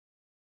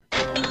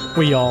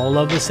We all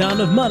love the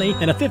sound of money,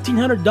 and a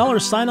 $1,500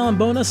 sign-on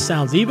bonus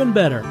sounds even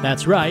better.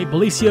 That's right,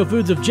 Bellisio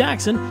Foods of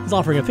Jackson is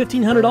offering a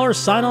 $1,500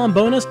 sign-on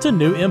bonus to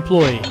new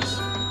employees.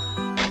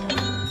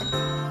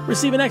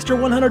 Receive an extra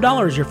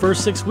 $100 your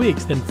first 6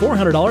 weeks, then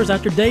 $400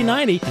 after day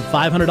 90, and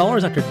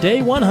 $500 after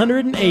day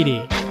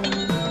 180.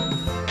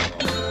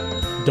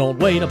 Don't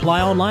wait.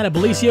 Apply online at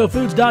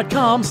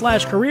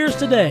BellisioFoods.com/careers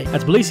today.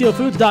 That's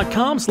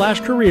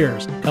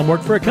BellisioFoods.com/careers. Come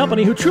work for a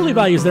company who truly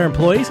values their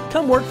employees.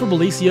 Come work for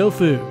Bellisio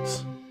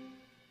Foods.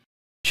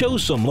 Show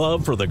some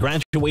love for the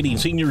graduating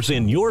seniors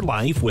in your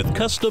life with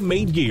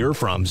custom-made gear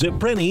from Zip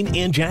Printing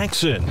in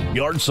Jackson.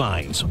 Yard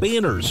signs,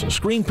 banners,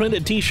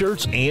 screen-printed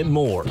t-shirts, and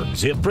more.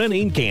 Zip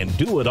Printing can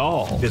do it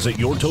all. Visit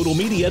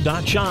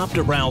yourtotalmedia.shop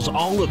to browse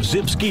all of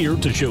Zip's gear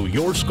to show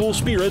your school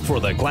spirit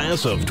for the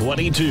class of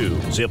 22.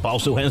 Zip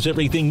also has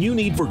everything you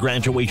need for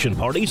graduation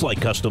parties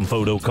like custom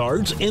photo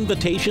cards,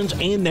 invitations,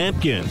 and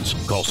napkins.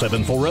 Call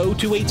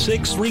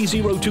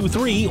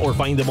 740-286-3023 or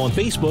find them on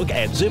Facebook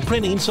at Zip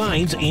Printing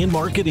Signs and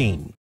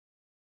Marketing.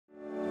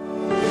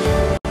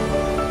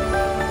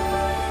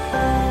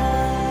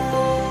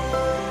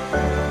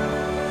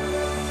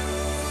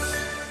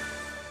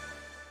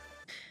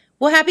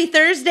 Well, happy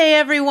Thursday,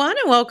 everyone,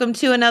 and welcome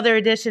to another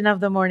edition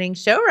of the morning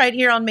show right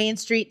here on Main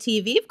Street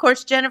TV. Of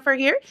course, Jennifer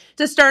here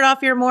to start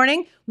off your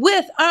morning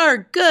with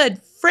our good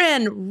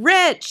friend,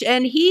 Rich,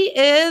 and he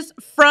is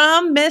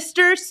from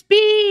Mr.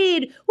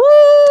 Speed.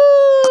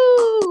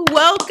 Woo!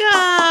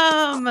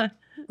 Welcome.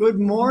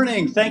 Good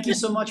morning. Thank you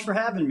so much for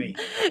having me.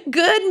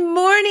 Good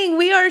morning.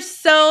 We are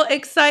so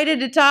excited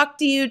to talk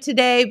to you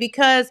today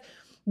because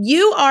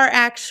you are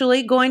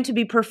actually going to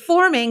be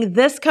performing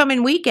this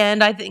coming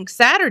weekend, I think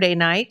Saturday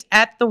night,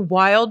 at the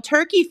Wild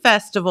Turkey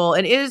Festival,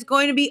 and it is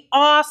going to be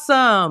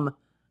awesome.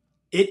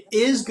 It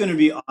is going to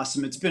be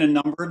awesome. It's been a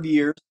number of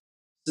years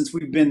since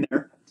we've been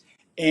there,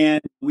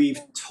 and we've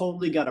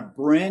totally got a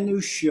brand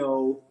new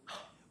show.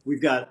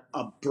 We've got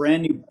a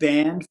brand new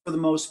band for the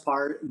most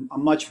part, a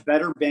much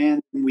better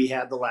band than we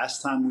had the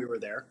last time we were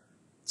there.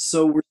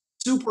 So we're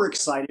super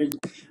excited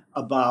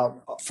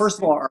about, first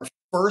of all, our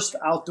first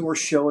outdoor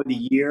show of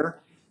the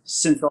year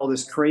since all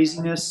this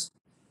craziness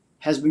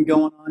has been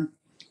going on.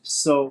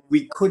 So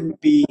we couldn't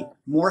be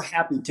more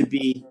happy to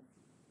be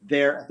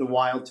there at the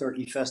Wild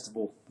Turkey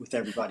Festival with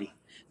everybody.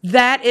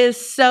 That is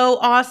so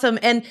awesome.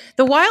 And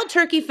the Wild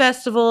Turkey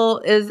Festival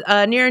is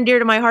near and dear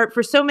to my heart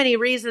for so many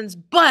reasons,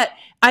 but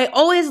I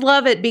always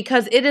love it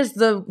because it is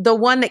the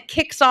one that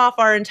kicks off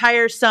our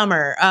entire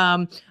summer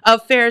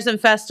of fairs and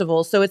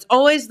festivals. So it's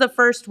always the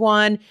first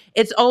one.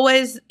 It's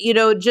always, you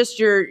know, just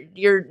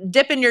you're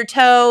dipping your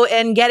toe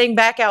and getting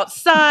back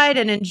outside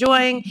and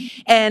enjoying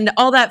and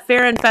all that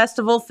fair and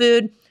festival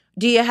food.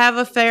 Do you have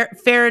a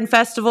fair and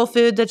festival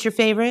food that's your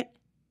favorite?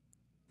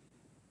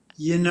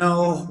 You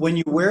know, when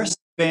you wear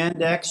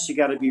spandex, you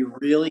got to be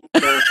really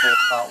careful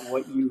about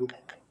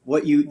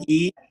what you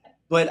eat.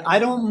 But I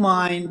don't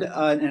mind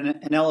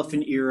an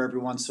elephant ear every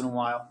once in a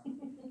while.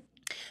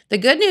 The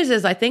good news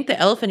is I think the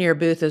elephant ear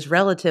booth is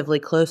relatively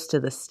close to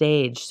the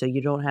stage, so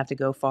you don't have to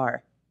go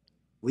far.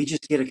 We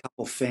just get a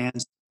couple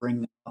fans to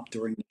bring them up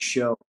during the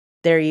show.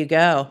 There you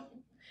go.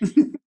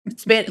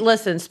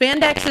 Listen,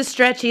 spandex is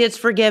stretchy. It's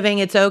forgiving.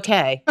 It's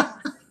okay.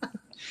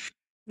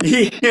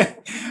 Yeah.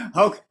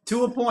 Okay.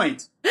 To a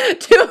point.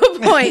 To a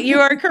point. You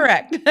are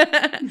correct.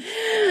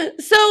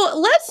 So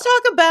let's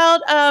talk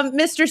about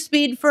Mr.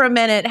 Speed for a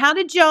minute. How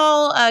did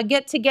y'all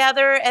get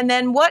together? And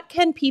then what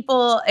can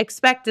people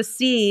expect to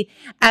see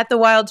at the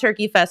Wild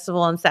Turkey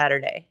Festival on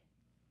Saturday?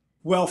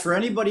 Well, for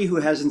anybody who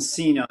hasn't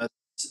seen us,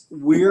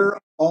 we're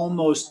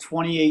almost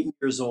 28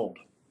 years old.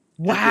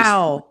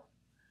 Wow.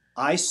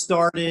 I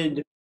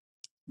started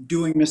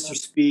doing Mr.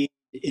 Speed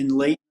in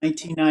late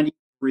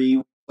 1993.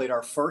 We played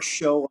our first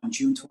show on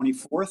June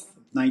 24th of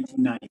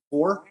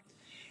 1994.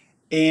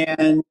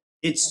 And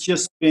it's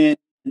just been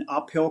an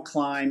uphill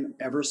climb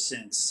ever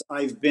since.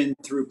 I've been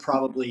through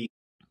probably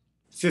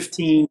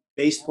 15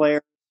 bass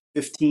players,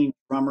 15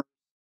 drummers,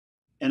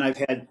 and I've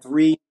had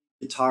 3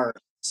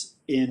 guitarists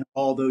in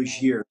all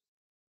those years.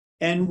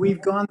 And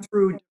we've gone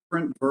through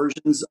different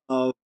versions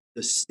of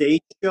the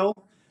stage show,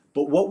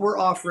 but what we're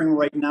offering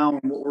right now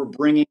and what we're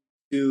bringing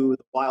to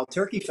the Wild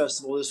Turkey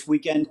Festival this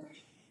weekend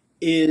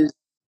is,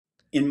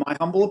 in my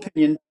humble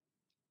opinion,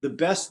 the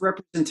best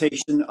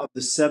representation of the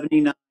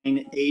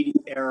 79-80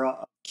 era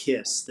of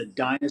KISS, the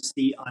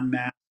Dynasty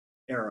Unmasked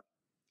era.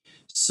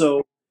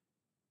 So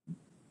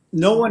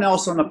no one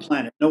else on the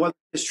planet, no other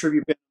KISS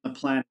tribute band on the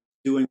planet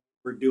is doing what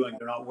we're doing.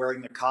 They're not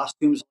wearing the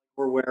costumes like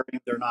we're wearing.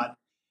 They're not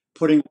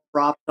putting the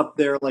props up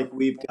there like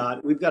we've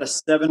got. We've got a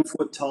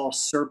 7-foot-tall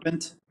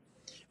serpent.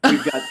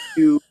 We've got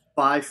 2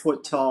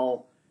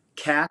 5-foot-tall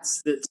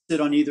cats that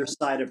sit on either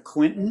side of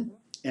Quentin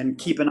and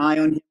keep an eye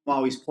on him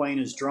while he's playing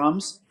his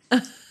drums.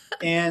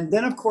 And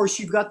then, of course,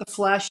 you've got the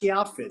flashy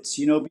outfits,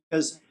 you know,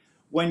 because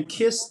when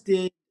KISS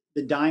did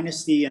the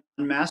Dynasty and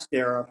Unmasked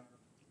era,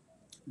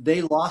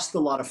 they lost a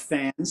lot of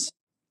fans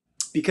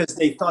because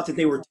they thought that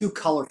they were too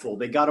colorful.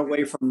 They got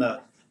away from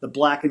the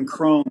black and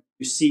chrome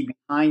you see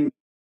behind me.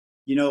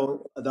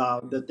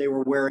 that they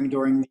were wearing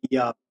during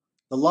the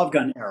Love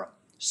Gun era.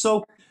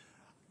 So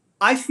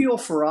I feel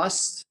for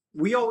us,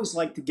 we always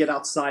like to get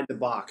outside the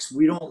box.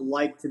 We don't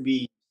like to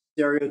be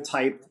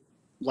stereotyped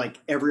like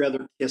every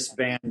other Kiss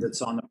band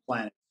that's on the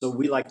planet. So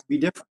we like to be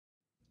different.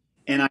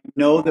 And I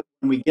know that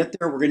when we get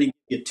there, we're going to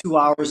give you 2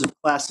 hours of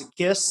classic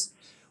Kiss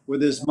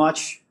with as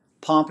much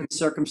pomp and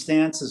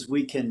circumstance as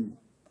we can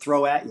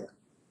throw at you.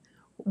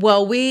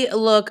 Well, we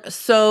look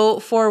so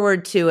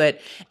forward to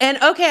it.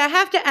 And okay, I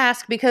have to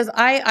ask because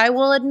I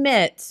will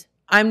admit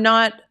I'm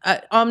not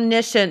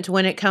omniscient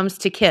when it comes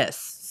to Kiss.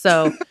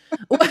 So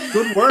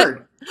Good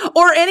word.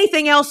 or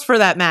anything else for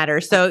that matter.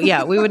 So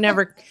yeah, we would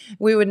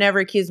never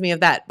accuse me of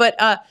that. But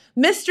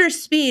Mr.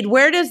 Speed,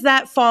 where does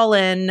that fall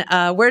in?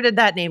 Where did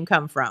that name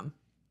come from?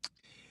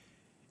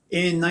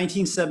 In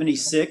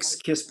 1976,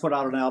 Kiss put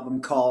out an album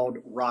called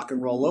Rock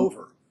and Roll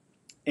Over.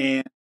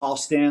 And Paul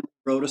Stanley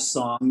wrote a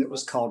song that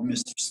was called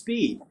Mr.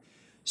 Speed.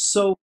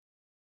 So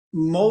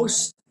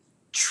most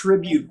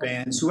tribute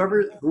bands,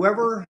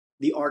 whoever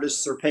the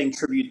artists are paying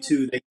tribute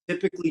to, they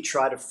typically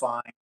try to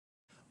find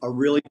a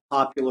really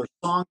popular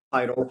song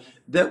title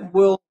that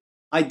will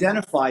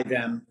identify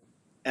them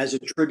as a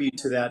tribute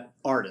to that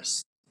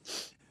artist.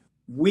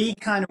 We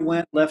kind of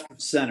went left of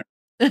center.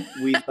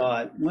 We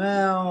thought,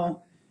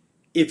 well,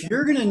 if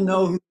you're going to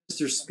know who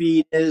Mr.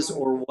 Speed is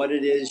or what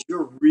it is,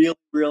 you're really,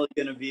 really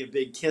going to be a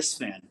big Kiss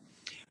fan.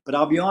 But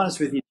I'll be honest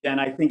with you, Jen,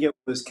 I think it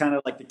was kind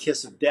of like the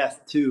kiss of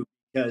death, too,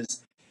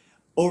 because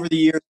over the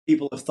years,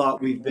 people have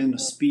thought we've been a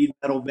speed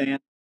metal band,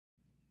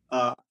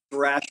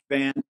 thrash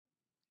band.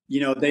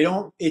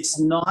 It's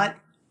not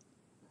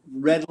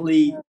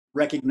readily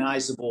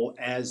recognizable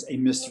as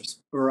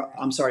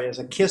as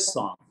a Kiss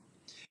song.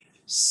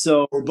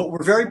 So, but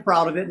we're very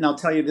proud of it, and I'll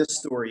tell you this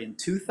story. In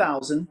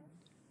 2000,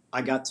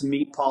 I got to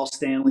meet Paul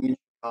Stanley in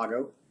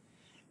Chicago,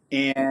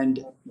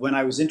 and when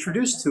I was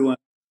introduced to him,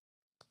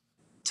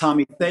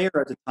 Tommy Thayer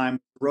at the time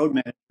was the road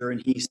manager,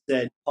 and he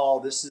said, "Paul,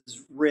 this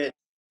is Rich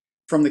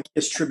from the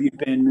Kiss tribute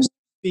band, Mr.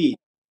 Speed."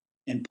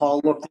 And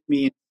Paul looked at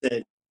me and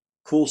said,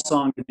 "Cool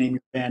song to name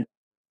your band."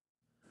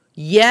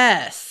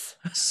 Yes.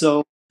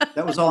 So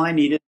that was all I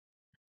needed.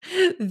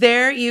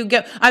 There you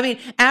go. I mean,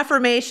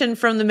 affirmation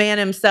from the man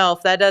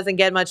himself. That doesn't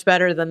get much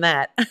better than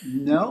that.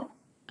 No.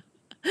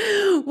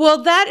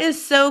 Well, that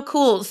is so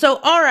cool. So,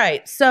 all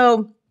right.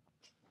 So,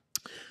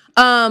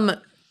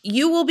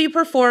 you will be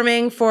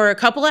performing for a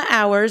couple of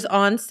hours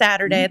on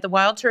Saturday at the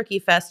Wild Turkey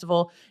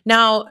Festival.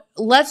 Now,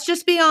 let's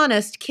just be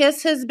honest.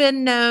 Kiss has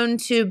been known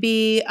to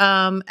be,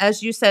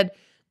 as you said,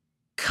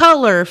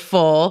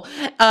 colorful.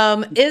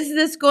 Is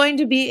this going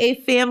to be a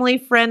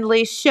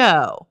family-friendly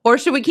show, or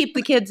should we keep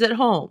the kids at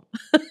home?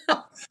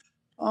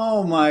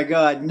 Oh my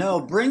God, no!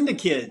 Bring the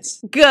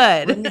kids.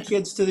 Good. Bring the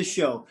kids to the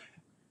show.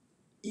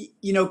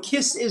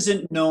 Kiss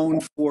isn't known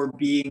for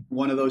being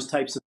one of those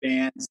types of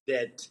bands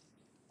that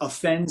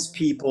offends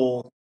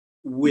people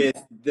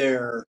with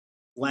their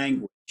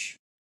language.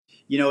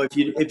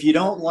 If you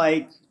don't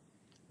like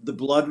the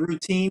blood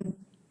routine,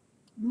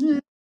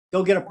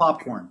 go get a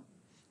popcorn.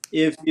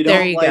 If you There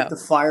don't you like go.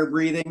 the fire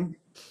breathing,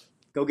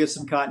 go get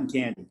some cotton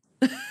candy.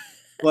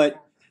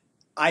 But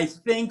I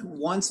think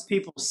once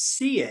people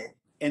see it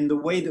and the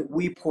way that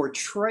we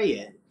portray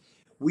it,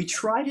 we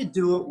try to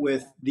do it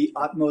with the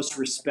utmost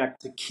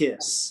respect to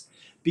Kiss,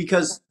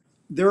 because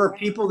there are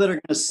people that are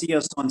going to see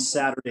us on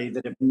Saturday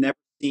that have never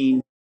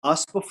seen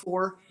us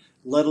before,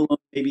 let alone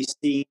maybe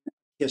seen a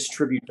Kiss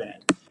tribute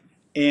band.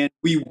 And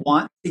we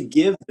want to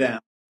give them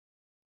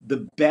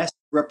the best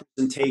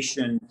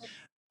representation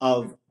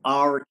of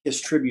our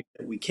Kiss tribute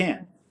that we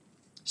can.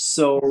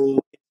 So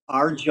it's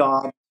our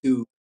job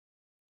to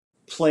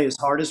play as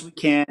hard as we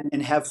can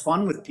and have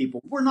fun with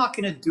people. We're not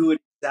going to do it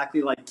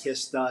exactly like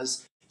Kiss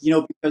does,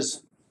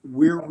 because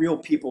we're real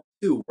people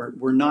too.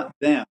 We're not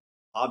them,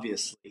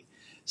 obviously.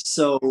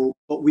 So,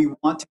 but we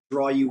want to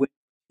draw you in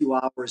 2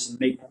 hours and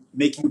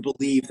make you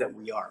believe that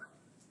we are.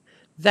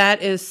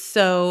 That is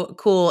so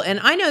cool.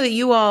 And I know that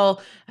you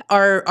all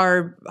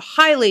are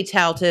highly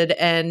touted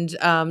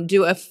and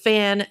do a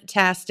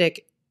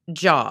fantastic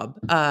job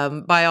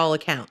by all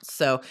accounts.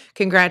 So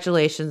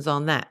congratulations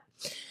on that.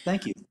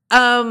 Thank you.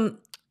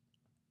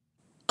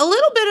 A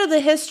little bit of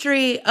the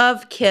history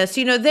of Kiss.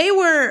 They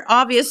were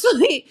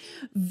obviously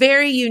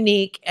very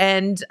unique,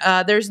 and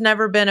there's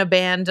never been a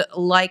band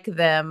like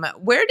them.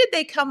 Where did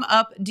they come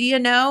up? Do you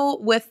know,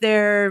 with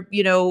their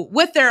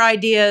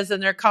ideas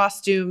and their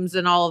costumes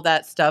and all of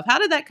that stuff? How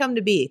did that come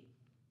to be?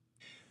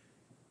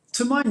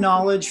 To my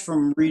knowledge,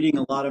 from reading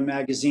a lot of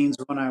magazines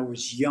when I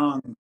was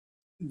young,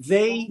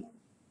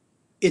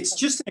 it's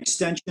just an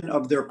extension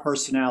of their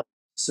personality.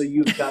 So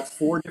you've got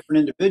four different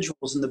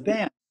individuals in the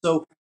band.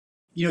 So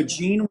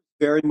Gene was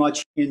very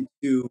much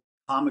into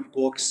comic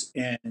books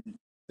and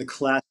the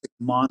classic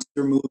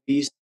monster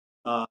movies.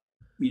 Bela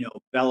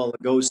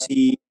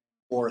Lugosi,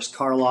 Boris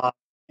Karloff,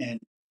 and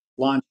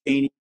Lon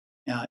Chaney.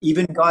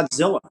 Even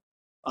Godzilla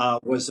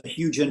was a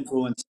huge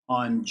influence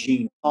on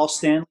Gene. Paul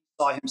Stanley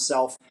saw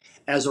himself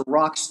as a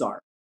rock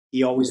star.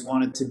 He always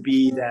wanted to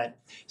be that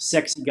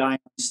sexy guy on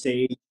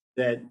stage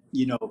that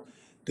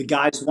The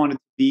guys wanted to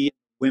be,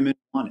 women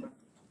wanted.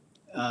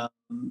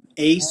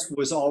 Ace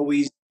was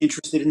always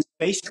interested in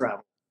space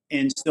travel,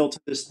 and still to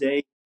this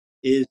day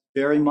is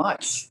very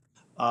much.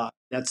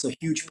 That's a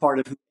huge part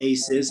of who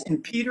Ace is.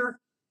 And Peter,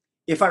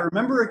 if I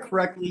remember it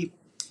correctly,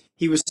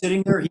 he was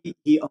sitting there.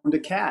 He owned a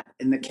cat,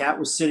 and the cat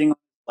was sitting on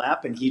his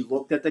lap, and he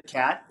looked at the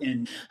cat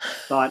and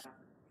thought,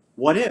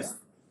 "What if?"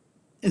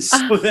 And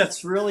so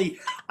that's really,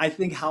 I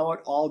think, how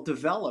it all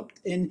developed.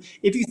 And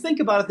if you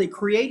think about it, they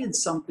created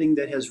something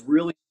that has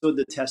really stood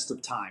the test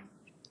of time.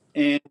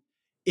 And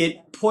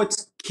it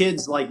puts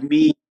kids like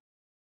me,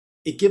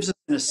 it gives us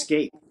an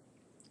escape.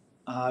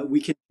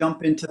 We can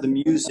jump into the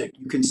music.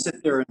 You can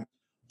sit there and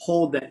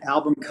hold that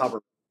album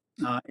cover.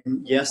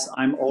 And yes,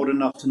 I'm old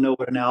enough to know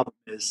what an album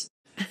is.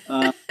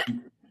 Uh,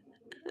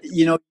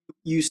 you know,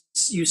 you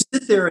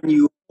sit there and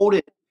you hold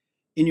it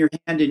in your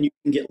hand and you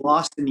can get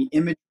lost in the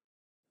image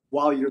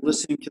while you're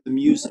listening to the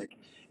music.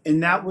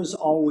 And that was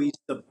always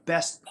the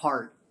best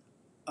part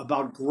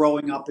about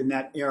growing up in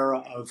that era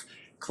of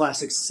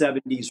classic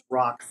 70s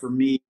rock for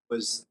me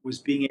was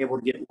being able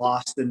to get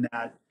lost in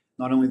that,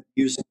 not only the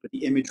music but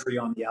the imagery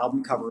on the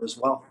album cover as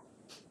well.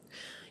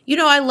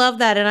 I love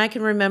that. And I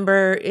can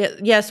remember,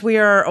 yes, we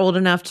are old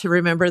enough to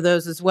remember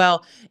those as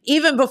well,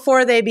 even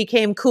before they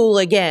became cool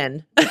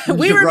again.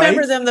 We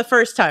remember Right? them the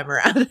first time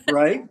around.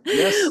 Right?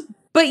 Yes.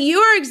 But you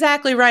are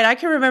exactly right. I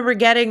can remember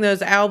getting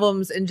those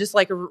albums and just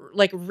like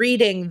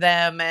reading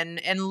them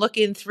and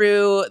looking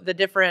through the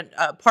different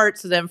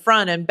parts of them,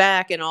 front and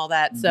back and all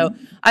that. So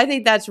I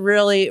think that's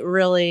really,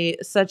 really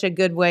such a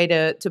good way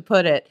to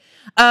put it.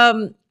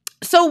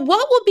 So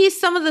what will be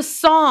some of the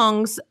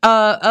songs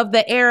of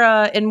the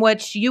era in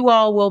which you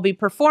all will be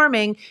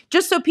performing,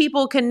 just so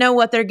people can know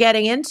what they're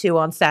getting into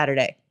on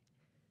Saturday?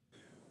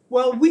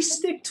 Well, we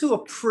stick to a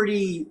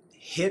pretty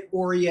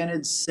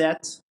hit-oriented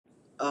set.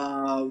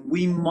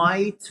 We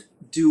might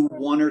do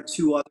one or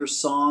two other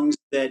songs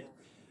that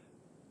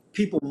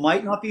people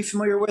might not be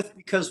familiar with,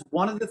 because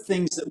one of the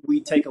things that we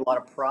take a lot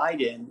of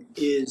pride in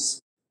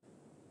is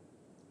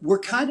we're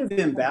kind of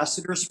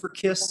ambassadors for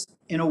KISS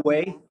in a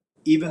way,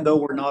 even though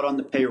we're not on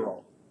the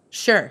payroll.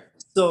 Sure.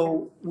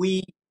 So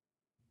we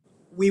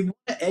want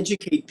to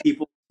educate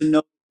people to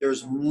know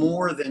there's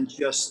more than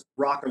just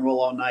rock and roll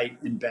all night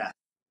and Beth.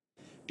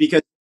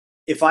 Because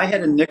if I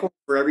had a nickel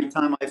for every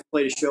time I've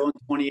played a show in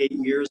 28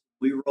 years,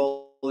 we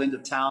roll into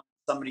town,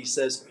 somebody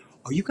says,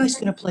 "Are you guys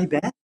going to play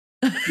Beth?"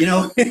 It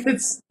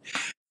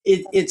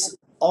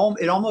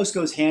almost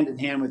goes hand in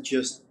hand with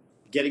just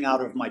getting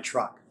out of my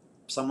truck.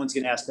 Someone's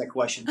going to ask that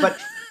question. But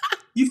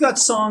you've got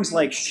songs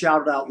like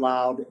Shout It Out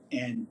Loud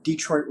and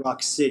Detroit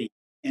Rock City.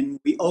 And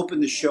we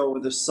opened the show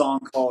with a song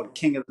called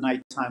King of the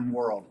Nighttime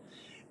World.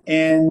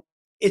 And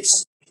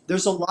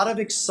there's a lot of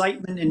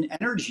excitement and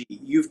energy.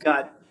 You've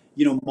got,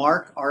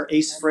 Mark, our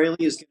Ace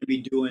Frehley, is going to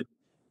be doing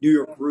New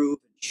York Groove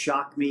and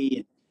Shock Me.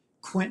 And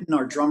Quentin,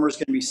 our drummer, is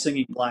going to be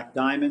singing Black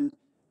Diamond,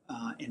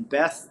 and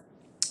Beth.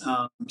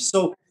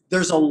 So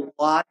there's a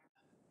lot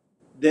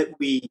that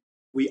we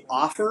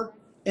offer.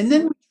 And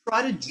then we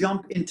try to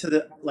jump into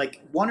the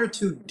like one or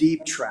two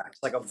deep tracks,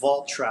 like a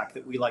vault track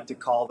that we like to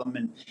call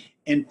them,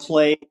 and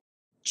play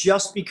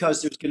just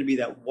because there's going to be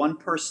that one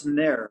person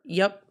there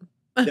Yep.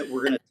 that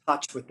we're going to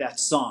touch with that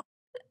song.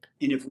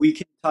 And if we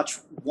can touch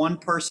one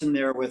person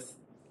there with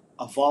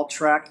a vault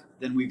track,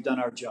 then we've done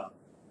our job.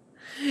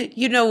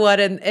 You know what?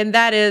 And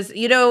that is,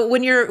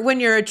 when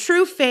you're a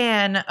true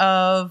fan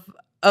of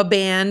a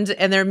band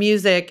and their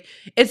music,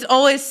 it's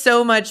always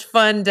so much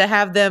fun to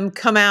have them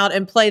come out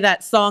and play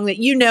that song that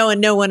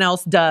and no one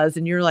else does.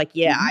 And you're like,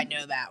 yeah, I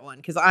know that one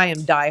because I am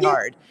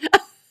diehard.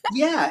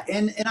 Yeah.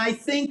 And I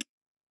think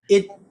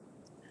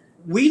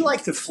we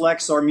like to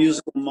flex our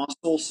musical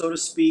muscle, so to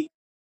speak,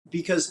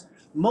 because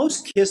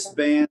most KISS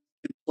bands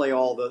can play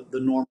all the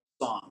normal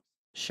songs.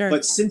 Sure.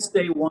 But since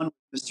day one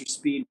with Mr.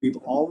 Speed, we've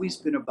always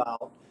been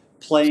about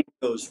playing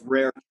those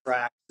rare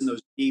tracks and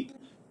those deep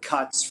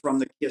cuts from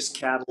the KISS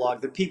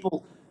catalog that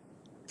people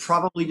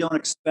probably don't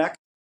expect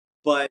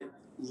but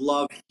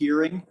love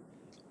hearing.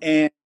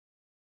 And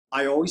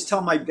I always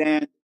tell my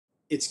band,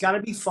 it's got to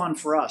be fun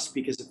for us,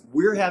 because if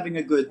we're having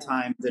a good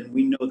time, then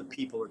we know the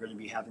people are going to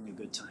be having a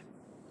good time.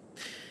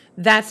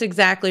 That's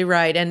exactly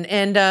right.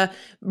 And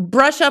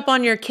brush up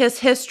on your KISS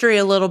history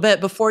a little bit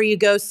before you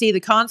go see the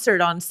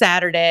concert on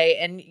Saturday,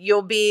 and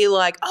you'll be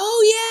like,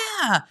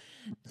 oh yeah,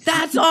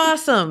 that's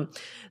awesome.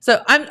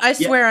 So I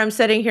swear I'm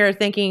sitting here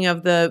thinking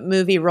of the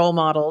movie Role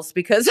Models,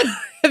 because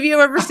have you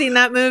ever seen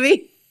that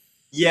movie?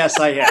 Yes,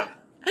 I have.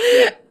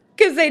 Yeah.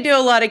 Because they do a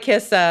lot of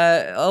KISS,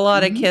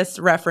 of KISS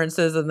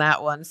references in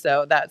that one.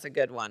 So that's a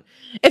good one.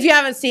 If you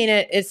haven't seen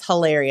it, it's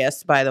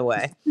hilarious, by the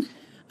way.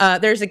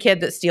 There's a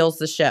kid that steals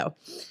the show.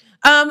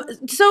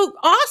 So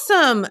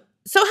awesome.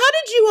 So how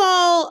did you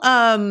all,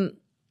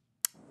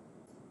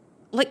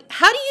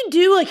 how do you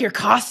do like your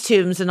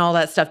costumes and all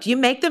that stuff? Do you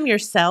make them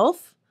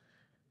yourself?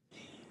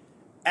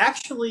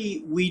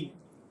 Actually, we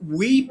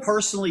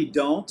personally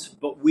don't,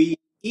 but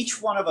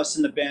each one of us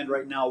in the band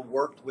right now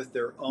worked with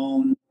their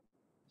own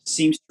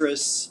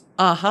seamstress,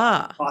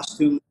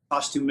 costume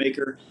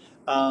maker.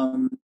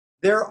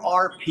 there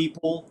are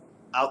people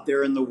out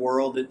there in the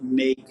world that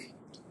make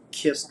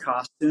KISS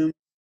costumes,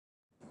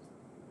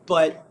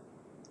 but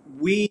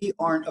we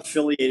aren't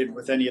affiliated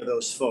with any of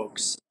those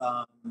folks,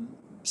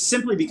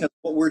 simply because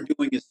what we're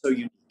doing is so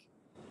unique.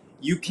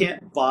 You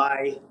can't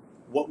buy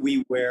what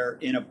we wear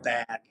in a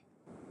bag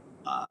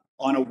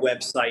on a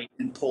website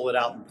and pull it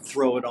out and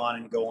throw it on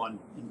and go on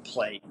and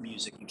play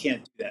music. You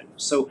can't do that.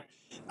 So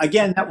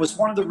again, that was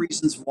one of the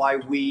reasons why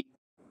we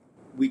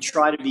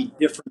try to be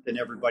different than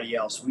everybody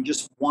else. We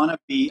just want to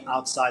be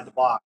outside the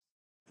box.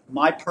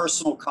 My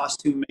personal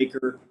costume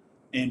maker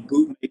and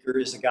boot maker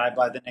is a guy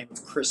by the name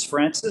of Chris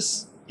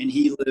Francis, and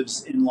he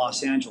lives in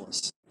Los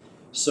Angeles.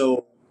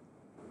 So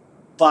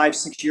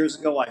 5-6 years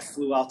ago, I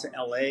flew out to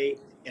LA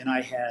and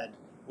I had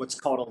what's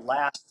called a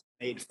last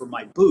made for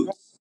my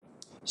boots.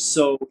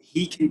 So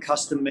he can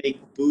custom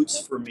make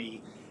boots for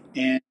me.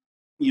 And,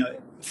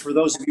 for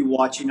those of you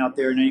watching out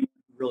there and anyone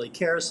who really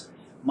cares,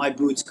 my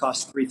boots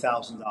cost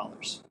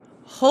 $3,000.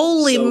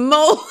 Holy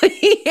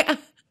moly.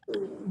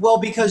 Well,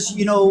 because,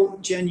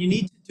 Jen, you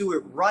need to do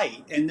it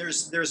right. And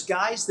there's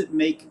guys that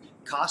make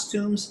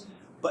costumes,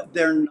 but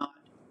they're not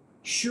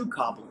shoe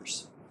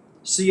cobblers.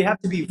 So you have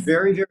to be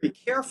very, very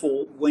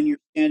careful when you're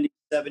standing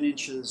 7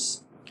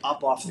 inches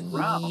up off the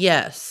ground.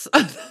 Yes.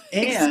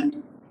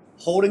 And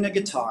holding a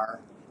guitar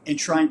and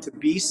trying to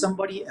be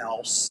somebody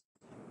else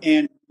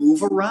and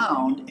move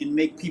around and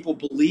make people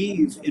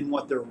believe in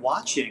what they're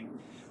watching.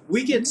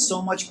 We get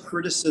so much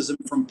criticism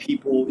from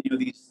people,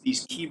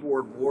 these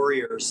keyboard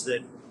warriors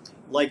that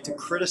like to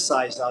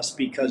criticize us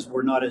because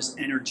we're not as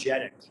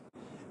energetic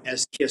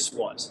as KISS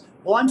was.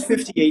 Well, I'm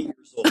 58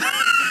 years old,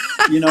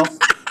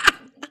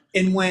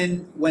 And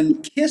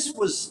when KISS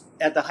was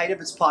at the height of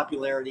its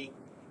popularity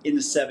in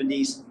the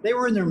 70s, they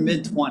were in their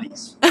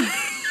mid-20s.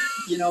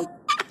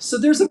 So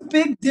there's a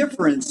big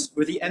difference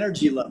with the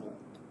energy level.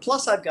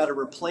 Plus, I've got a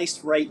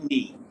replaced right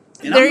knee.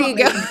 And There I'm not you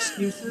go. making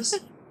excuses.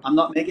 I'm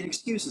not making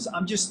excuses.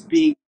 I'm just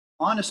being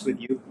honest with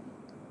you.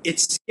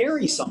 It's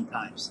scary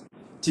sometimes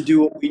to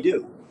do what we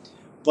do.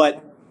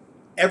 But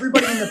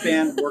everybody in the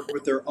band worked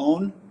with their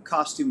own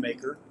costume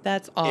maker.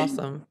 That's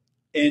awesome.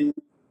 And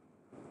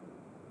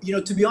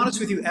to be honest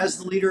with you, as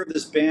the leader of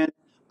this band,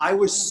 I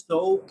was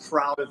so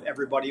proud of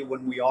everybody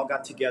when we all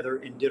got together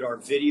and did our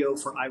video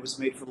for I Was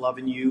Made for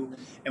Loving You,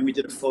 and we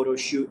did a photo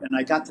shoot, and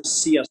I got to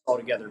see us all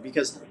together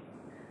because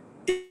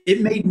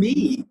it made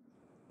me,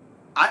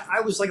 I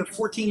was like a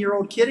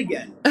 14-year-old kid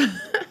again, and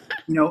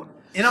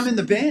I'm in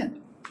the band.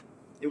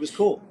 It was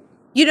cool.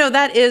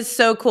 That is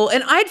so cool.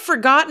 And I'd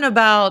forgotten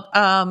about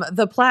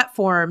the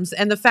platforms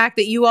and the fact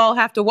that you all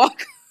have to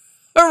walk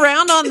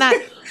around on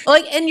that.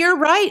 And you're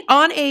right,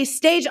 on a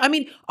stage. I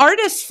mean,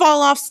 artists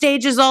fall off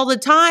stages all the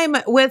time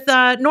with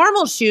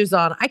normal shoes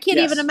on. I can't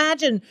even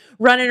imagine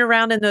running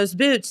around in those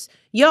boots.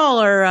 Y'all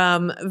are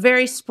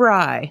very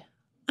spry.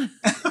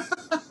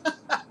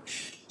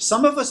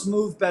 Some of us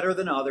move better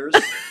than others.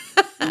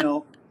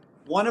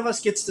 One of us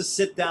gets to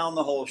sit down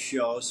the whole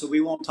show, so we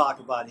won't talk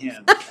about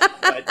him.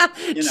 But,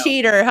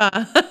 Cheater,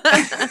 huh?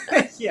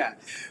 Yeah,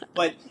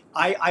 but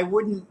I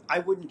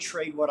wouldn't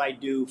trade what I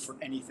do for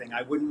anything.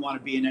 I wouldn't want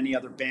to be in any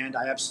other band.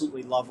 I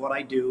absolutely love what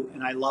I do,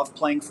 and I love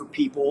playing for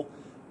people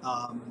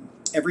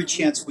every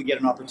chance we get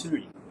an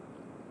opportunity.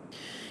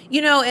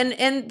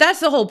 And that's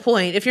the whole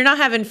point. If you're not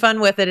having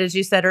fun with it, as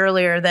you said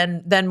earlier,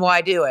 then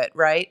why do it,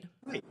 right?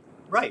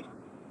 Right.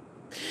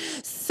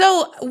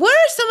 So what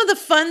are some of the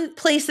fun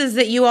places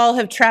that you all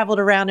have traveled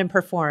around and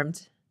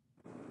performed?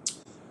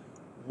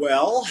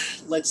 Well,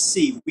 let's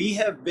see. We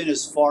have been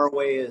as far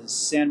away as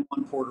San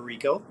Juan, Puerto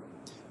Rico.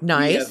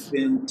 Nice. We have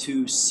been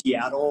to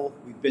Seattle.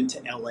 We've been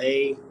to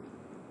LA.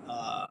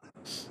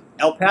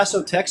 El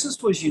Paso,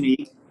 Texas was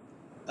unique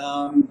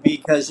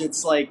because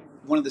it's like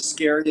one of the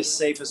scariest,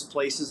 safest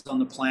places on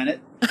the planet.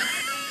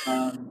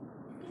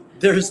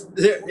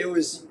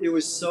 It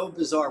was so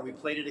bizarre. We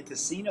played at a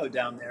casino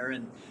down there,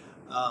 and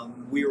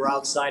we were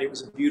outside. It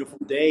was a beautiful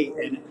day,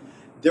 and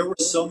there were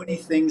so many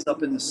things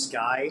up in the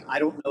sky. I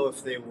don't know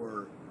if they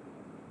were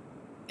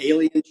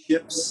alien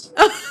ships,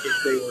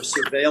 if they were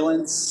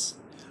surveillance,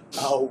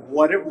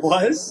 what it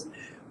was,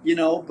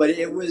 but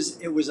it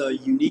was a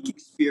unique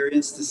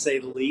experience to say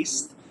the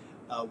least.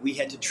 We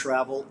had to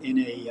travel in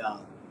a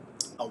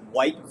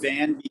white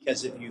van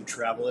because if you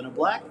travel in a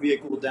black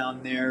vehicle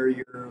down there,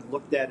 you're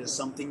looked at as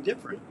something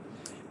different.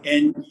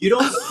 And you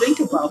don't think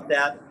about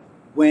that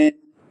when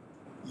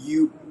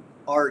you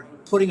are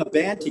putting a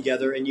band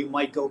together and you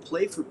might go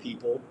play for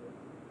people,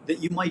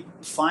 that you might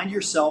find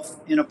yourself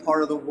in a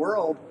part of the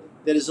world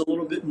that is a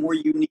little bit more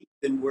unique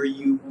than where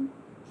you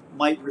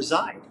might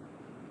reside.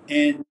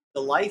 And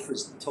the life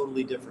is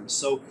totally different.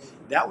 So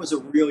that was a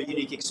real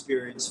unique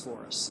experience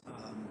for us.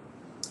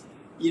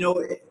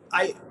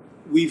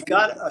 We've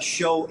got a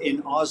show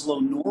in Oslo,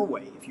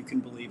 Norway, if you can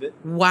believe it.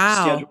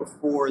 Wow. Scheduled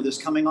for this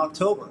coming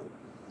October.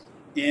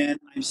 And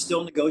I'm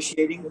still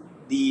negotiating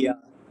the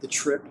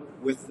trip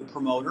with the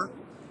promoter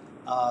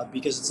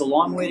because it's a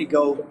long way to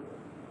go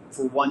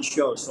for one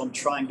show. So I'm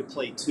trying to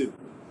play two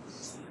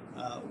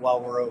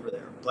while we're over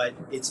there. But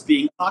it's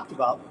being talked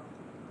about.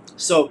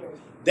 So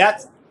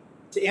That's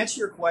to answer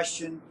your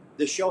question.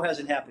 The show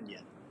hasn't happened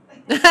yet.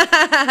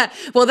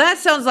 Well, that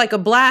sounds like a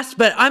blast,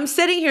 but I'm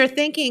sitting here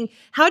thinking,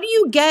 how do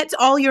you get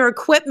all your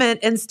equipment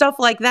and stuff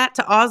like that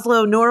to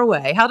Oslo,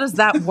 Norway? How does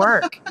that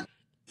work?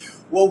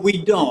 Well,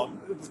 we don't.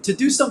 To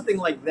do something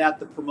like that,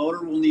 the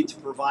promoter will need to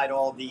provide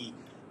all the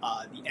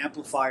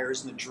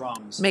amplifiers and the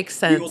drums. Makes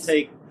sense.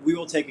 We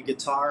will take a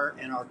guitar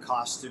and our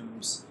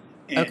costumes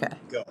and Okay.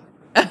 go.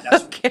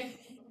 That's Okay.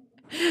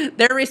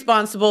 They're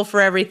responsible for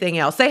everything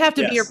else. They have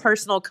to be your Yes.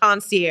 personal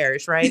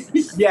concierge, right?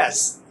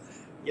 Yes.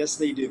 Yes,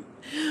 they do.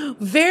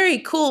 Very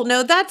cool.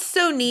 No, that's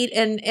so neat.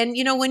 And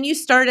you know, when you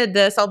started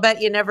this, I'll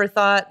bet you never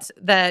thought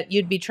that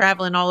you'd be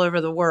traveling all over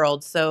the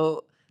world.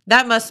 So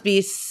that must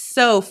be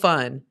so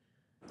fun.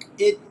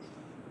 It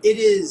it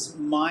is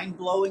mind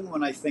blowing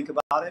when I think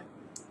about it.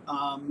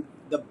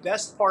 The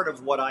best part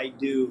of what I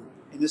do,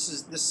 and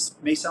this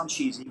may sound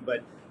cheesy,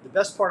 but the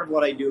best part of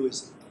what I do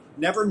is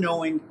never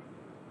knowing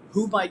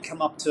who might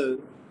come up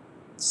to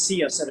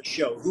see us at a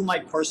show, who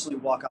might personally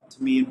walk up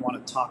to me and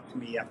want to talk to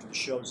me after the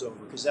show's over.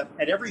 Because at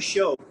every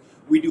show,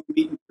 we do a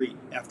meet and greet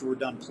after we're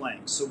done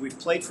playing. So we've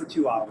played for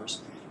 2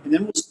 hours, and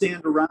then we'll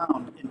stand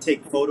around and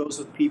take photos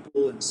with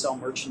people and sell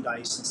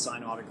merchandise and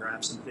sign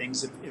autographs and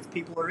things if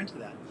people are into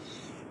that.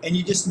 And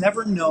you just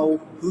never know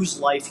whose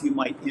life you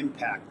might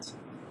impact.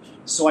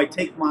 So I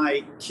take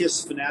my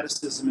Kiss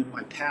fanaticism and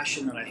my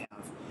passion that I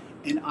have,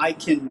 and I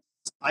can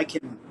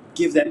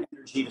give that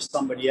energy to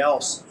somebody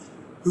else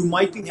who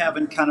might be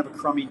having kind of a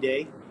crummy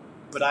day,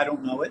 but I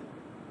don't know it.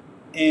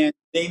 And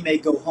they may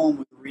go home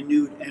with a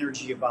renewed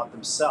energy about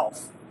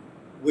themselves,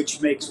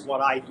 which makes what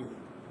I do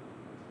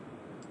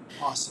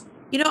awesome.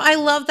 You know, I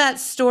love that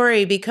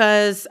story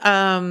because,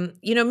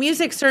 you know,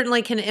 music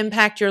certainly can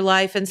impact your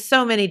life in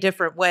so many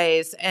different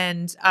ways.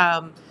 And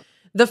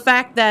the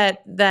fact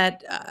that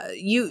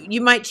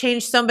you might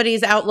change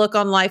somebody's outlook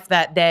on life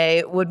that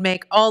day would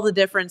make all the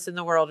difference in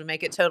the world and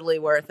make it totally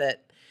worth it.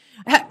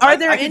 Are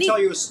there I can any?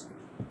 tell you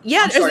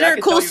Yeah, I'm is sorry, there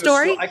a cool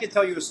story? I could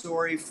tell you a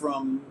story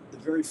from the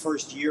very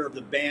first year of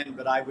the band,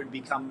 but I would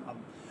become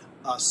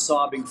a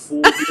sobbing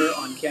fool here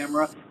on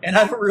camera, and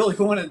I don't really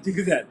want to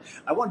do that.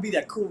 I want to be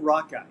that cool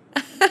rock guy.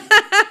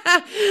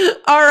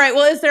 All right.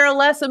 Well, is there a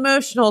less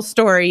emotional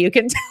story you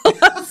can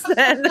tell us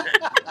then?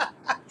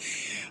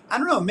 I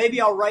don't know. Maybe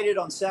I'll write it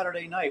on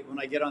Saturday night when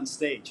I get on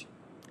stage.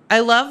 I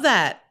love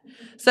that.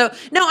 So,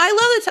 no,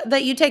 I love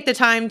that you take the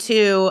time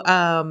to,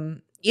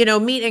 you know,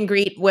 meet and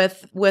greet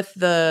with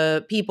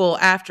the people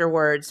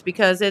afterwards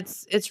because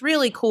it's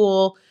really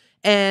cool,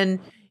 and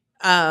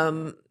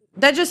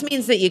that just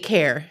means that you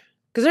care.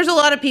 Because there's a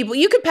lot of people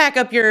you could pack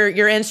up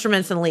your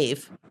instruments and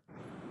leave,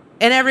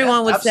 and everyone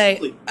Yeah, would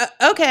absolutely. say,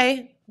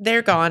 "Okay,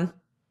 they're gone."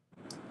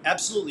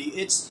 Absolutely.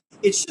 It's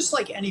just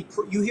like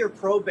you hear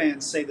pro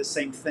bands say the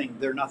same thing.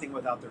 They're nothing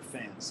without their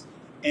fans.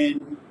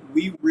 And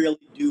we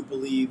really do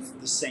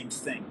believe the same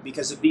thing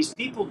because if these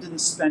people didn't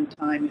spend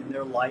time in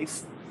their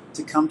life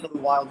to come to the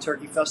Wild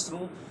Turkey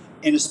Festival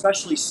and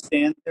especially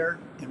stand there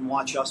and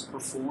watch us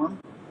perform,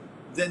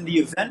 then the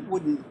event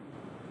wouldn't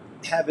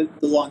have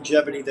the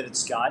longevity that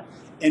it's got,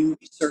 and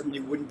we certainly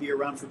wouldn't be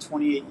around for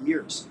 28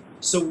 years.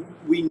 So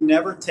we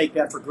never take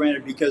that for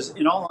granted because,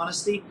 in all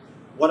honesty,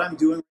 what I'm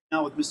doing right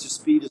now with Mr.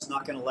 Speed is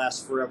not going to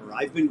last forever.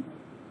 I've been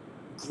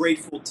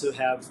grateful to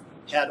have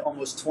had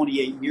almost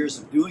 28 years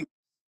of doing it.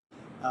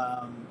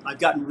 I've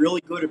gotten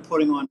really good at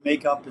putting on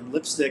makeup and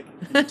lipstick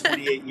in the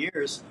 28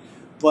 years,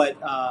 but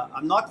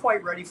I'm not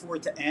quite ready for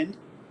it to end.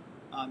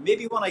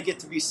 Maybe when I get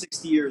to be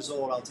 60 years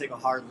old, I'll take a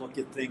hard look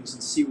at things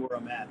and see where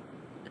I'm at.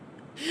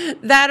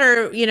 That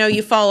or, you know,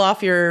 you fall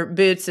off your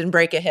boots and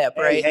break a hip,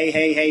 right?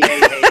 Hey,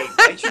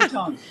 bite your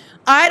tongue.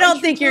 I Bite don't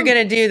your think you're tongue.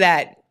 going to do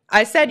that.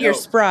 I said you're No.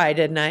 spry,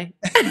 didn't I?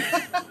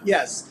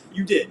 Yes,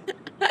 you did.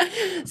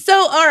 So,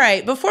 all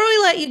right, before we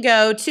let you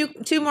go,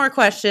 two more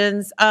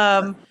questions.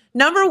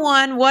 Number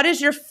one, what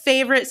is your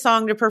favorite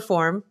song to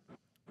perform?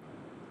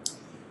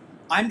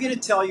 I'm going to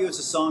tell you it's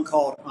a song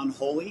called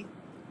Unholy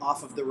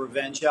off of the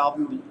Revenge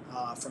album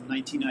from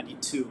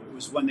 1992. It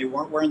was when they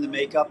weren't wearing the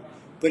makeup,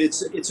 but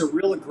it's a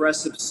real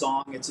aggressive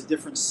song. It's a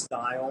different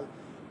style.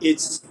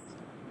 It's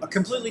a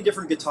completely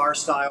different guitar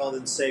style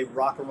than, say,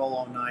 Rock and Roll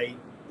All Night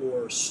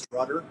or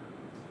Strutter.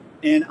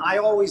 And I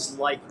always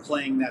like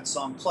playing that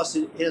song. Plus,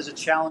 it has a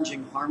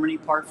challenging harmony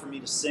part for me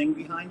to sing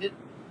behind it.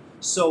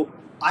 So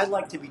I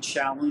like to be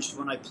challenged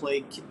when I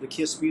play the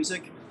Kiss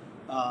music.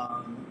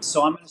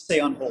 So I'm going to say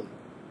Unholy.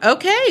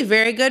 Okay,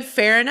 very good.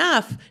 Fair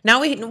enough. Now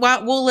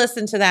we'll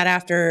listen to that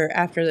after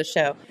the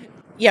show.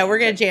 Yeah, we're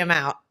gonna Okay. jam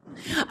out.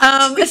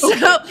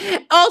 So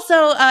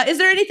also, is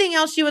there anything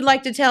else you would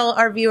like to tell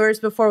our viewers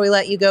before we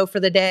let you go for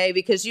the day?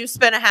 Because you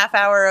spent a half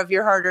hour of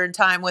your hard-earned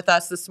time with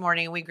us this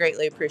morning, and we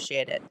greatly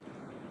appreciate it.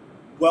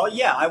 Well,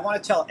 yeah, I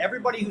want to tell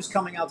everybody who's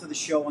coming out to the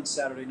show on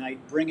Saturday night,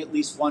 bring at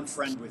least one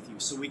friend with you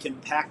so we can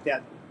pack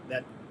that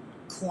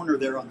corner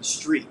there on the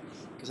street.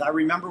 Because I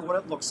remember what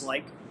it looks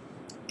like.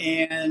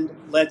 And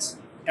let's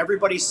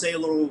everybody say a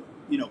little,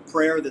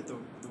 prayer that the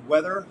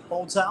weather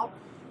holds out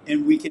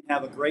and we can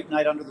have a great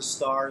night under the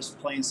stars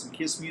playing some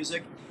Kiss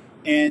music.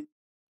 And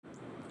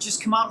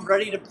just come out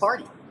ready to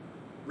party,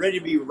 ready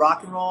to be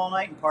rock and roll all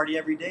night and party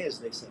every day, as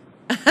they say.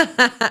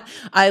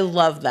 I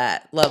love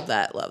that. Love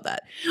that. Love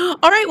that.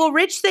 All right. Well,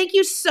 Rich, thank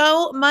you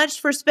so much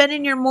for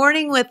spending your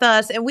morning with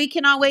us. And we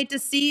cannot wait to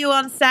see you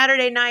on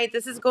Saturday night.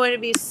 This is going to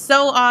be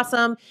so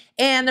awesome.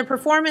 And the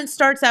performance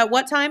starts at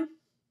what time?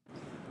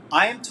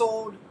 I am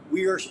told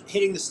we are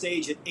hitting the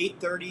stage at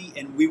 8:30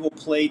 and we will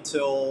play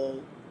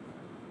till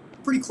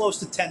pretty close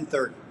to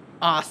 10:30.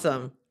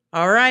 Awesome.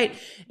 All right.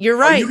 You're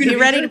right. Be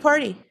ready to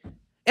party.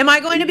 Am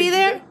I going to be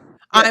there? Yeah.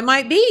 I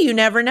might be. You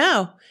never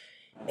know.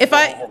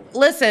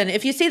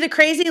 If you see the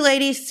crazy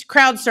ladies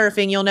crowd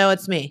surfing, you'll know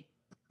it's me.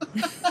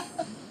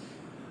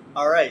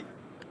 All right.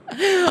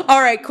 All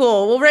right,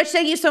 cool. Well, Rich,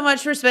 thank you so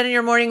much for spending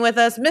your morning with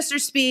us. Mr.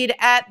 Speed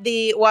at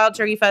the Wild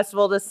Turkey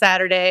Festival this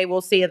Saturday.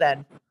 We'll see you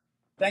then.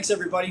 Thanks,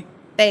 everybody.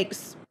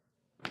 Thanks.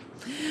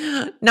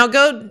 Now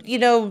go,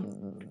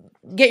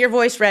 get your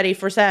voice ready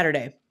for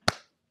Saturday.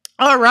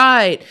 All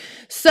right.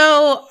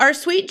 So our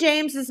sweet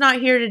James is not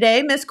here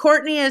today. Miss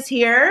Courtney is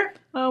here.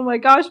 Oh my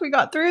gosh, we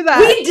got through that.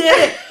 We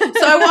did it.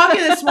 So I walk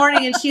in this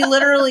morning and she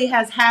literally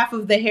has half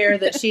of the hair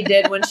that she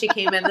did when she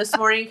came in this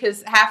morning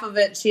because half of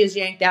it she has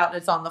yanked out and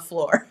it's on the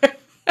floor.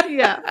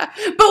 Yeah.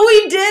 But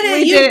we did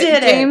it. You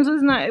did it. James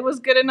was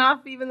good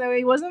enough, even though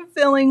he wasn't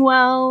feeling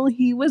well.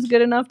 He was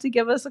good enough to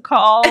give us a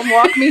call and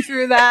walk me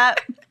through that.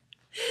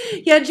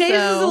 Yeah, James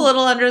is a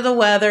little under the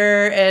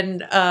weather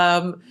and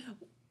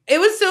it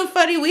was so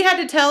funny. We had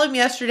to tell him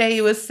yesterday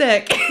he was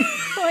sick.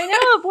 I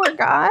know, poor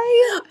guy.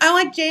 I'm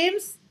like,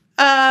 James,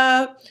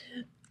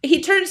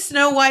 he turned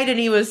Snow White and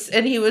he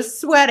was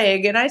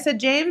sweating. And I said,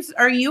 James,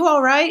 are you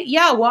all right?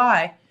 Yeah,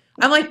 why?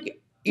 I'm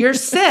like, you're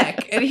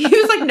sick. And he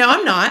was like, no,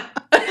 I'm not.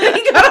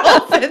 He got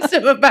all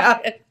offensive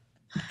about it.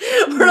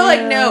 We're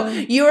like, no,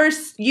 you are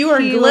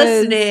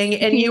glistening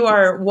and you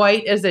are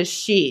white as a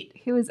sheet.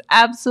 He was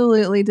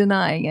absolutely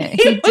denying it.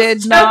 He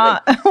did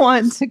not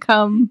want to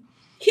come.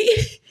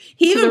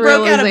 He even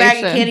broke out a bag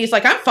of candy. He's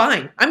like, I'm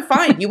fine. I'm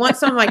fine. You want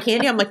some of my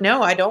candy? I'm like,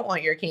 no, I don't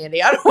want your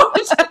candy. I don't want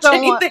to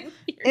touch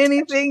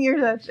anything you're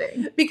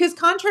touching. Because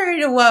contrary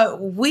to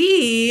what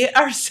we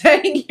are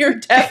saying, you're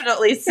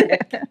definitely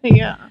sick.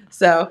 Yeah.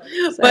 So,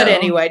 but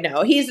anyway,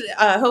 no. He's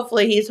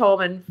hopefully he's home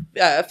and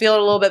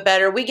feeling a little bit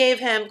better.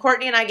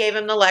 Courtney and I gave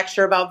him the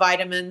lecture about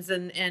vitamins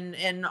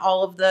and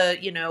all of the,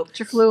 your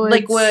fluids,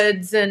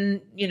 liquids and,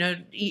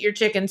 eat your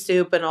chicken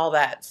soup and all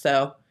that.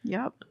 So,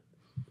 yep.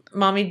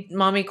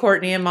 Mommy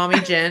Courtney and Mommy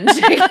Jen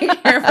taking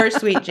care of our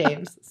sweet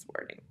James this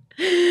morning.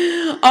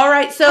 All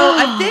right, so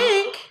I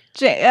think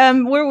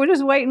we're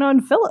just waiting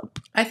on Phillip.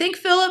 I think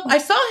Phillip. I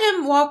saw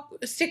him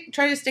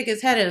try to stick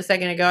his head in a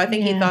second ago. I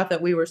think he thought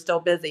that we were still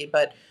busy,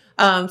 but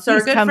so he's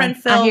our good friend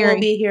Phil will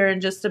be here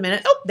in just a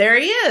minute. Oh, there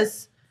he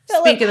is.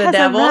 Speak of the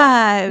devil.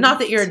 Arrived. Not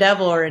that you're a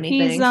devil or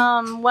anything.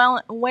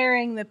 He's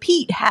wearing the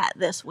Pete hat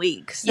this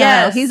week. So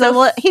yes, he's a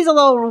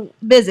little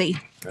busy.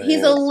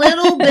 He's a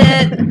little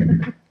bit.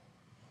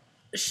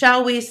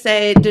 Shall we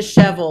say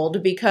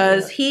disheveled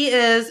because he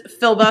is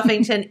Phil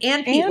Buffington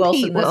and Pete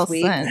Wilson this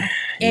week.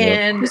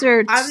 And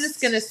I'm just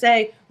going to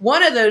say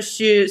one of those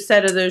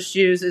set of those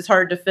shoes is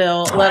hard to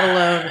fill, let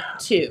alone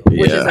two,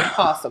 which is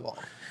impossible.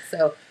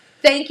 So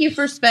thank you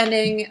for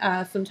spending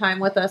some time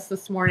with us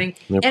this morning.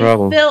 No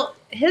problem. Phil,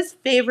 his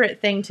favorite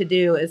thing to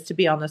do is to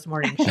be on this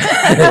morning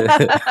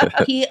show.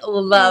 He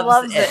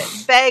loves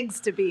it.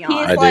 Begs to be on.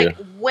 He's like,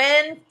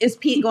 when is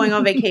Pete going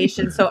on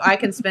vacation so I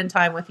can spend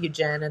time with you,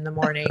 Jen, in the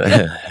morning?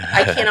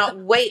 I cannot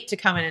wait to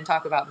come in and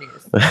talk about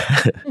news.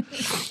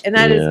 And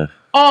that is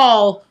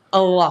all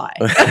a lie.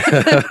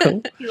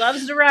 He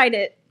loves to write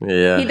it.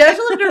 Yeah. He does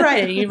love to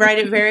write it. You write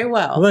it very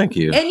well. Thank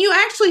you. And you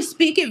actually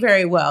speak it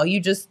very well. You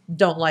just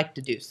don't like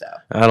to do so.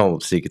 I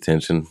don't seek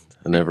attention.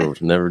 I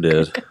never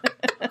did.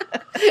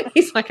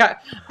 He's like,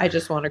 I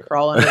just want to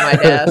crawl under my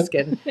desk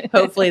and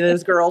hopefully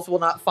those girls will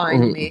not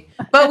find me.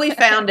 But we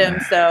found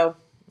him, so,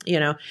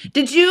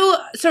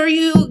 are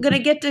you going to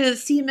get to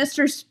see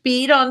Mr.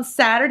 Speed on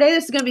Saturday?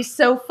 This is going to be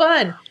so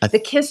fun. The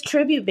Kiss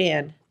tribute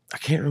band. I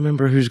can't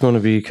remember who's going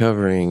to be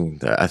covering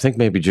that. I think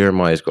maybe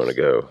Jeremiah is going to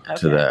go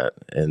to that.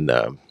 And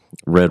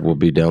Red will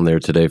be down there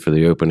today for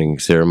the opening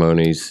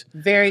ceremonies.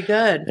 Very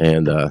good.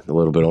 And a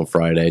little bit on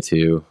Friday,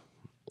 too.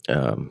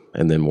 And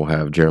then we'll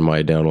have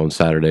Jeremiah down on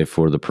Saturday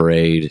for the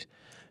parade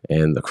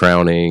and the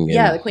crowning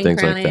and the Queen things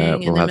crowning like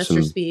that. And then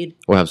Mr. Speed.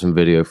 We'll have some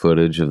video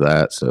footage of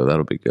that, so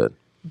that'll be good.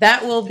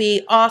 That will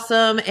be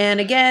awesome. And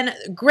again,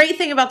 great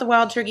thing about the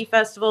Wild Turkey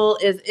Festival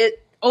is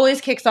it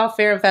always kicks off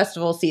fair and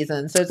festival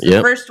season. So it's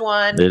the first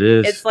one. It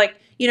is. It's like,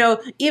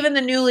 even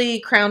the newly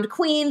crowned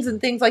queens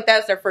and things like that.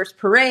 It's their first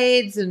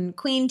parades and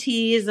queen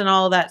teas and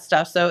all of that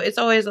stuff. So it's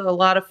always a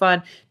lot of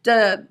fun.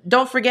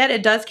 Don't forget,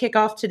 it does kick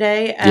off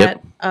today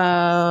at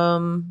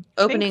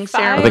opening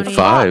ceremony. I think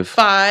 5.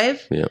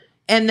 5. Yep.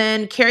 And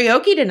then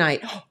karaoke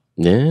tonight.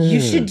 Yeah.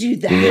 You should do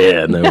that.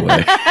 Yeah, no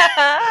way.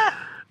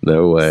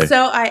 No way.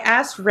 So I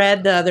asked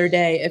Red the other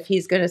day if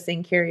he's going to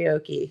sing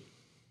karaoke.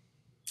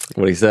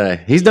 What do you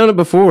say? He's done it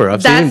before.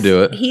 I've seen him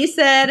do it. He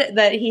said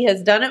that he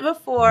has done it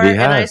before. He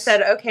and I has.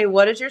 said, okay,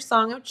 what is your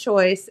song of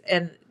choice?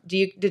 And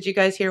Did you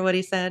guys hear what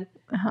he said?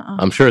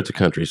 I'm sure it's a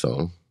country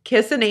song.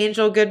 Kiss an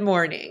angel, good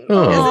morning.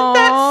 Oh. Isn't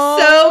that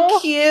so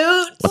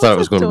cute? I thought it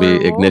was going to be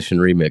adorable. Ignition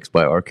Remix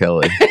by R.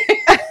 Kelly.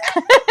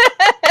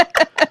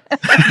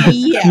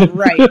 Yeah,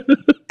 right.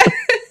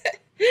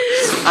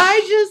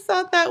 I just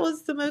thought that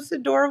was the most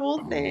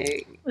adorable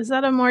thing. Was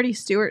that a Marty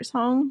Stewart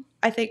song?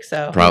 I think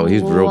so. Probably.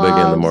 He's real big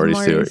into Loves Marty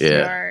Marty Stewart.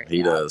 Yeah, Stewart.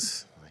 he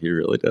does. He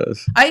really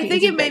does. I He's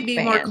think a it may big be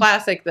more fan.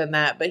 classic than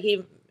that, but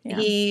he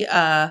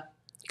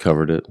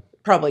Covered it.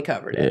 probably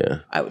covered it. Yeah.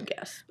 I would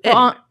guess.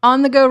 Well,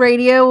 on the Go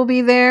Radio will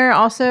be there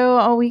also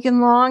all weekend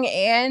long,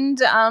 and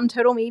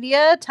Total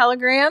Media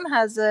Telegram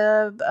has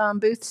a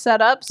booth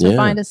set up, so Yeah.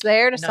 find us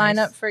there to sign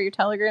Nice. up for your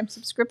Telegram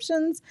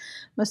subscriptions.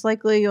 Most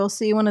likely, you'll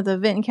see one of the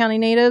Vinton County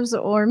natives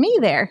or me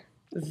there.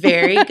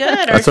 Very good.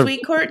 Our That's our-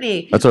 sweet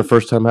Courtney. That's our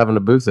first time having a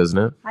booth, isn't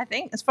it? I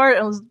think as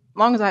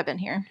long as I've been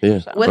here. Yeah.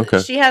 So. With, Okay.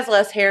 She has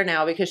less hair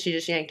now because she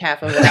just yanked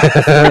half of it out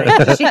this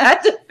morning. She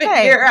had to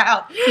figure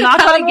out Knock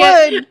how on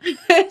to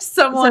get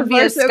someone So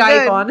via far, so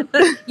Skype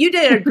good. on. You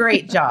did a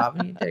great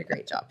job. You did a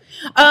great job.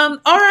 All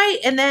right.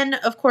 And then,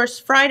 of course,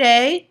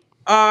 Friday,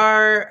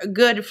 our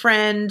good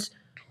friend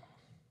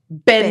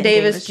Ben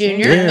Davis Jr.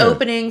 Yeah.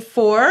 opening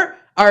for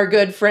our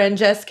good friend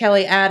Jess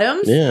Kelly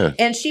Adams. Yeah.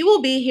 And she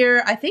will be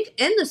here, I think,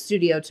 in the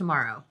studio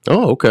tomorrow.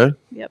 Oh, okay.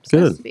 Yep, Good.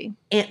 supposed to be.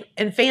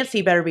 And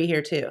Fancy better be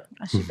here too.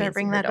 She better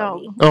bring her that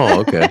dog. doggy. Oh,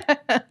 okay.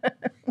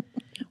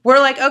 We're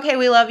like, okay,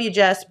 we love you,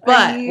 Jess,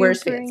 but you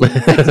where's bring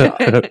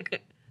Fancy?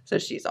 So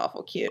she's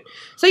awful cute.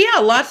 So yeah,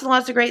 lots and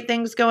lots of great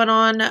things going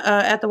on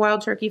at the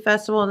Wild Turkey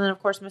Festival, and then of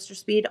course Mr.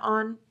 Speed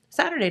on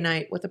Saturday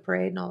night with the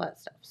parade and all that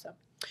stuff. So,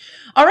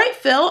 all right,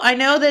 Phil, I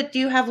know that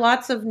you have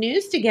lots of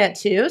news to get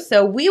to,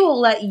 so we will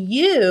let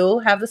you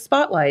have the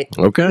spotlight.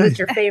 Okay. Who's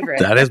your favorite?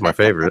 That is my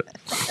favorite.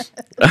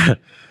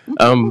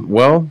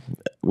 Well,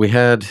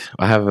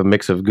 I have a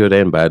mix of good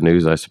and bad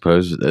news, I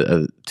suppose.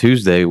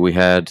 Tuesday, we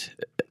had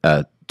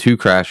 2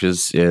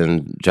 crashes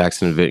in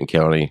Jackson and Vinton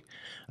County.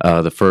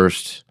 The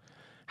first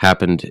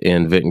happened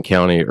in Vinton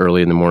County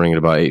early in the morning at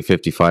about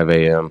 8:55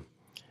 a.m.,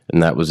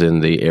 and that was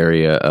in the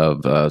area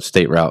of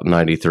State Route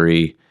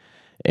 93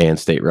 and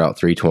State Route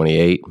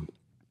 328.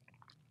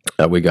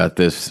 We got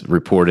this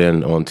report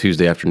in on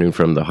Tuesday afternoon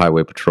from the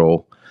Highway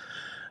Patrol.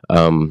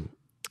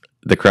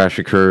 The crash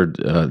occurred.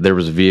 There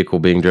was a vehicle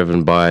being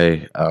driven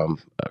by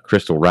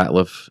Crystal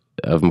Ratliff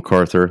of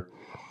MacArthur,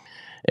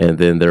 and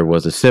then there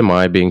was a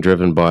semi being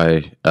driven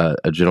by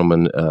a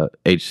gentleman,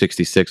 age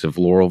 66 of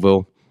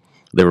Laurelville.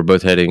 They were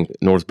both heading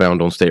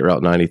northbound on State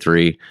Route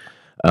 93,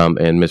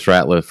 and Miss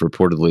Ratliff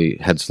reportedly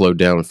had slowed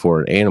down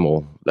for an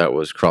animal that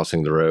was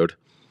crossing the road.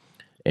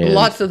 And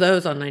Lots of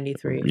those on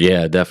 93.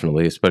 yeah,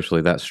 definitely,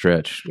 especially that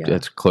stretch. Yeah.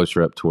 That's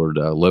closer up toward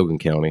Logan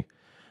County.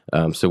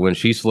 So when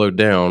she slowed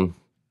down,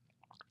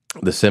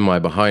 the semi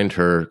behind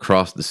her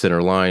crossed the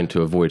center line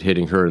to avoid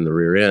hitting her in the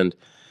rear end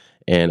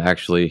and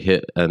actually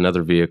hit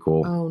another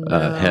vehicle Oh,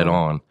 no. head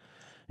on.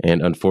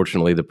 And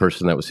unfortunately, the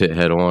person that was hit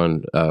head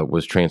on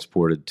was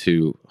transported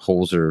to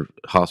Holzer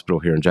Hospital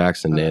here in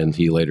Jackson, and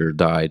he later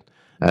died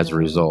as a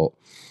result.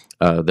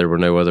 There were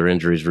no other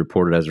injuries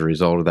reported as a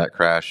result of that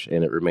crash,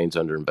 and it remains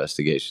under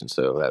investigation.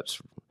 So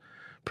that's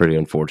pretty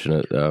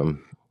unfortunate.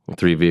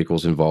 3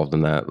 vehicles involved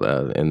in that,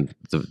 and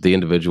the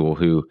individual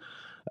who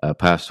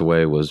passed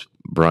away was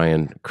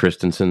Brian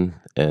Christensen,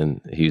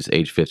 and he's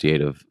age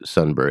 58 of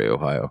Sunbury,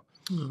 Ohio.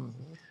 Oh,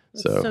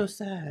 that's So, so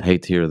sad. I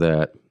hate to hear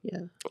that.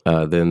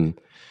 Yeah. Then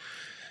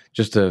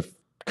just a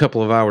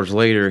couple of hours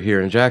later here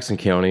in Jackson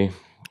County,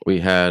 we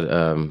had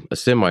a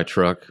semi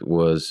truck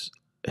was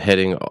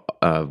heading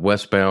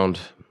westbound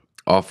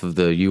off of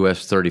the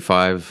US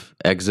 35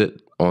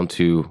 exit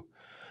onto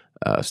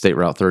State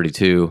Route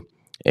 32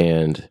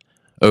 and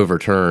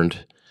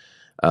overturned.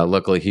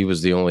 Luckily, he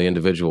was the only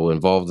individual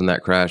involved in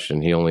that crash,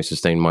 and he only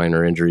sustained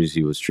minor injuries.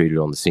 He was treated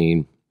on the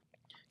scene.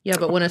 Yeah,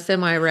 but when a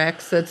semi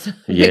wrecks, that's a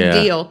Yeah.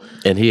 big deal.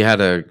 And he had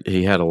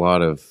a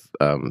lot of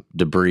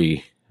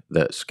debris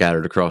that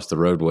scattered across the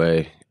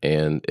roadway,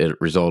 and it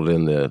resulted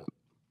in the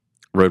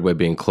roadway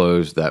being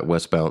closed.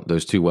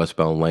 Those 2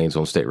 westbound lanes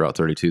on State Route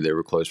 32, they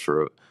were closed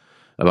for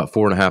about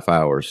 4.5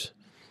 hours.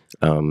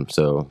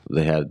 So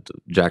they had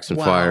Jackson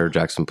Wow. Fire,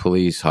 Jackson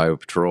Police, Highway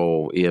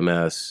Patrol,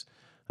 EMS,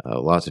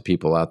 lots of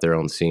people out there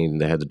on the scene.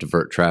 They had to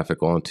divert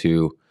traffic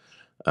onto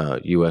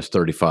US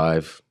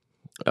 35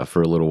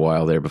 for a little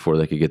while there before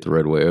they could get the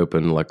roadway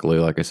open. Luckily,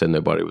 like I said,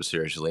 nobody was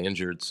seriously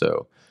injured,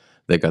 so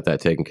they got that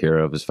taken care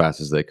of as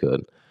fast as they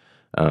could.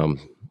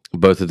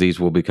 Both of these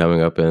will be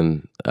coming up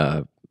in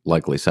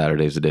likely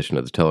Saturday's edition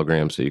of the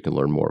Telegram, so you can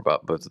learn more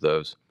about both of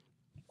those.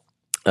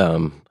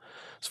 As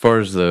far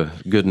as the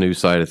good news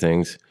side of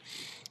things,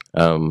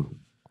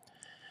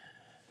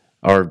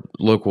 our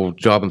local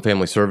Job and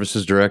Family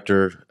Services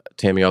Director,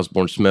 Tammy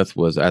Osborne Smith,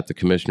 was at the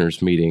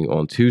commissioners' meeting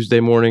on Tuesday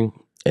morning,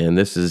 and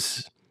this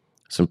is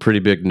some pretty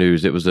big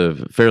news. It was a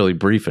fairly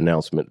brief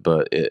announcement,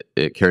 but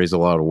it carries a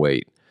lot of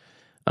weight.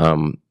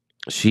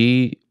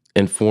 She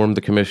informed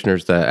the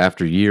commissioners that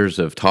after years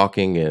of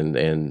talking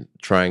and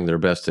trying their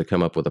best to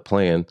come up with a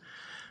plan,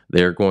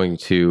 they're going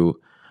to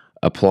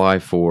apply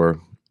for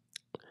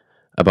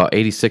about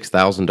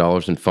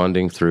 $86,000 in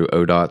funding through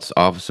ODOT's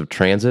Office of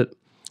Transit.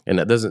 And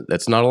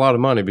that's not a lot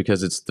of money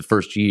because it's the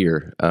first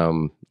year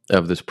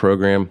of this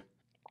program.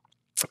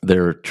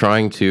 They're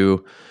trying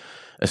to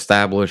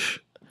establish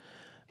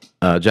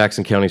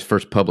Jackson County's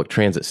first public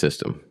transit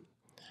system.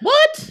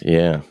 What?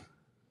 Yeah.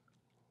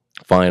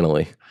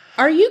 Finally.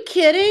 Are you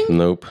kidding?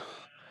 Nope.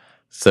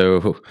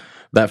 So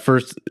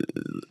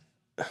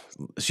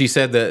she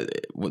said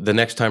that the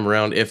next time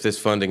around, if this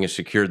funding is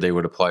secured, they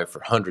would apply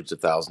for hundreds of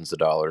thousands of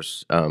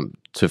dollars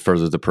to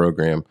further the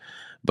program.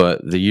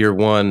 But the year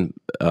one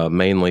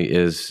mainly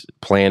is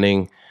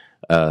planning,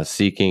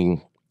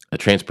 seeking a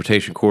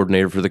transportation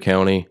coordinator for the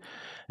county,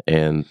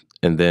 and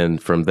then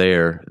from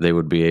there they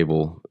would be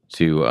able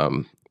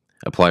to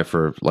apply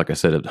for, like I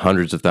said,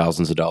 hundreds of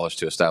thousands of dollars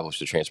to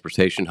establish a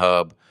transportation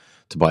hub,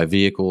 to buy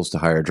vehicles, to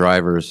hire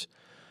drivers,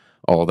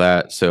 all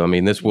that. So, I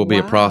mean, this will be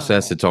a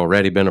process. It's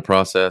already been a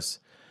process.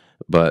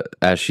 But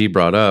as she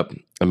brought up,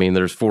 I mean,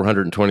 there's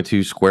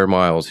 422 square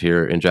miles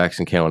here in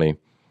Jackson County,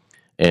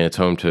 and it's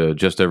home to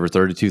just over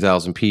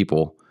 32,000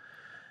 people.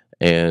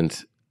 And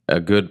a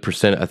good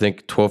percent, I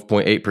think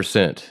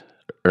 12.8%,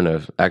 or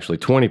no, actually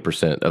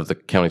 20% of the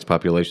county's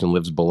population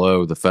lives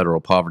below the federal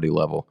poverty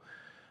level.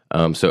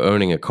 So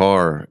owning a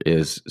car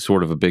is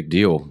sort of a big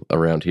deal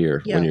around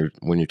here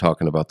when you're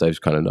talking about those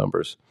kind of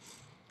numbers.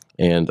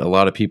 And a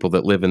lot of people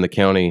that live in the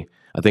county,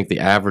 I think the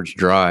average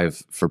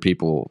drive for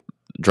people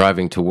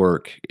driving to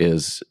work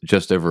is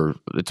just over,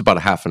 it's about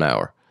a half an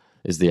hour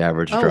is the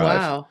average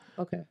drive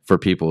for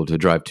people to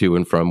drive to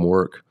and from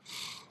work.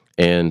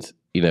 And,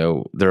 you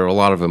know, there are a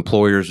lot of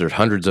employers, there's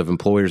hundreds of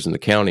employers in the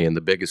county, and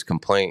the biggest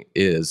complaint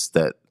is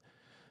that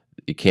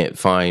you can't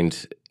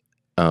find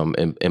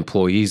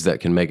employees that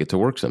can make it to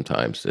work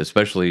sometimes,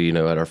 especially, you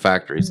know, at our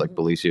factories like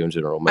Bellisio and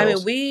General Mills. I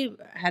mean, we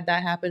had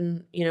that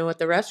happen, you know, at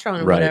the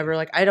restaurant or whatever.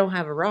 Like, I don't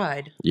have a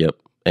ride. Yep.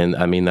 And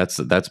I mean, that's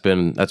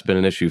been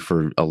an issue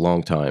for a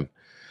long time.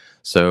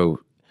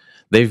 So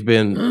they've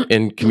been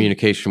in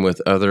communication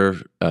with other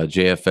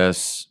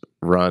JFS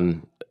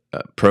run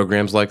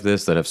programs like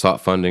this that have sought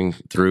funding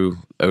through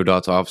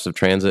ODOT's Office of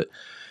Transit.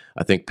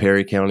 I think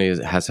Perry County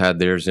has had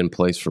theirs in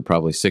place for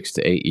probably 6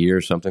 to 8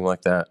 years, something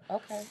like that.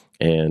 Okay.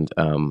 And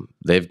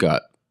they've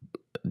got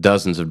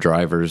dozens of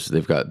drivers.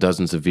 They've got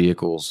dozens of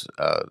vehicles.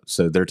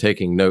 So they're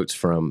taking notes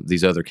from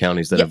these other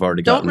counties that have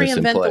already gotten this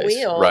in place. Don't reinvent the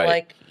wheel. Right.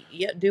 Like,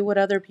 do what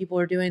other people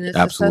are doing that's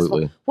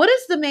Absolutely. successful. What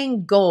is the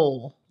main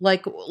goal?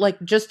 Like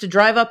just to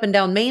drive up and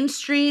down main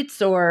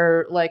streets,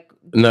 or like,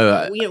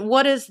 no?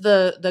 What is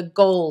the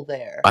goal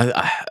there?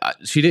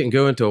 She didn't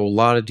go into a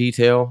lot of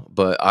detail,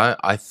 but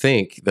I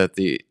think that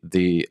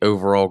the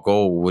overall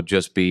goal would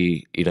just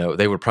be, you know,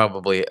 they would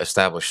probably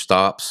establish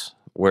stops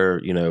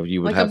where, you know,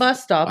 you would like have a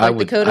bus stop, like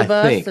Dakota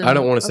bus. I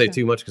don't want to say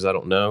too much because I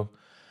don't know,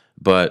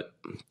 but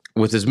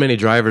with as many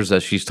drivers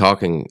as she's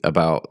talking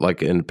about,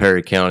 like in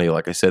Perry County,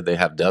 like I said, they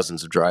have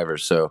dozens of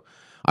drivers. So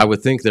I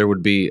would think there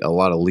would be a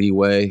lot of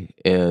leeway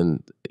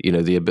in, you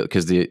know,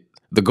 because the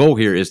goal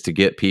here is to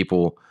get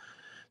people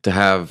to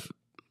have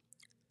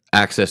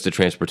access to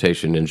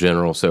transportation in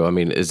general. So, I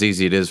mean, as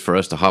easy it is for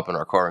us to hop in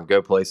our car and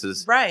go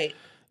places, right?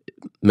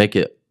 Make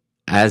it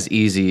as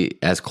easy,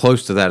 as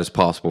close to that as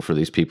possible for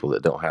these people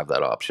that don't have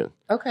that option.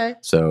 Okay.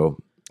 So,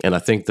 and I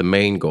think the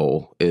main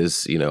goal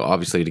is, you know,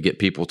 obviously to get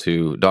people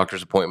to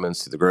doctor's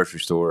appointments, to the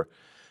grocery store.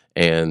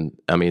 And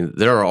I mean,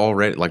 there are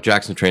already, like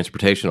Jackson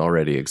Transportation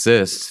already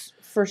exists.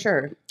 For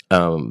sure.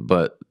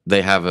 But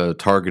they have a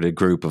targeted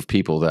group of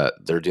people that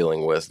they're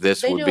dealing with. They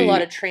do a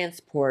lot of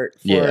transport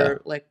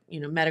for like, you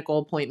know, medical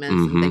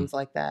appointments and things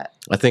like that.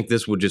 I think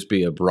this would just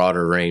be a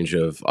broader range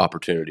of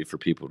opportunity for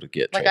people to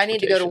get like, I need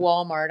to go to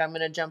Walmart. I'm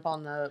going to jump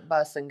on the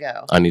bus and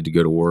go. I need to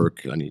go to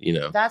work. I need, you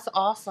know. That's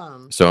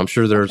awesome. So I'm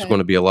sure there's going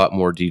to be a lot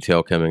more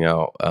detail coming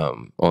out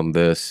on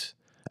this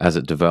as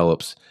it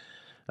develops.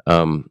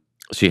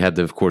 She had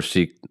to, of course,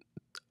 seek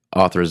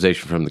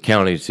authorization from the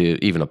county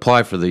to even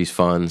apply for these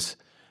funds.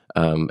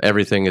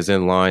 Everything is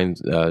in line.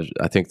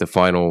 I think the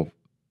final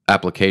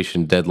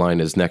application deadline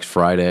is next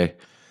Friday,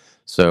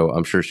 so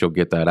I'm sure she'll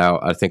get that out.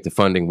 I think the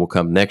funding will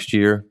come next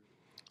year,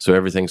 so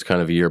everything's kind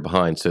of a year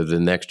behind. So the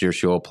next year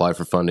she'll apply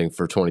for funding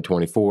for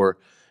 2024,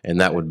 and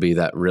that would be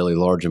that really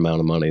large amount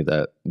of money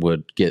that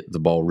would get the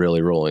ball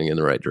really rolling in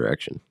the right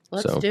direction.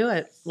 Let's do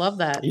it. Love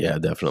that. Yeah,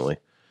 definitely.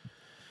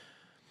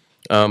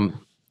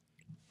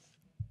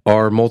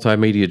 Our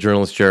multimedia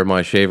journalist,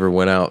 Jeremiah Shaver,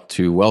 went out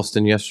to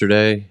Wellston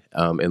yesterday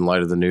in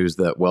light of the news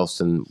that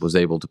Wellston was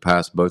able to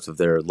pass both of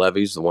their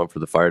levies, the one for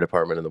the fire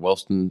department and the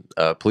Wellston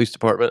police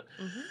department.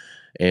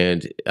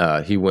 And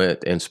he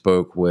went and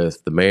spoke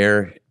with the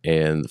mayor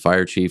and the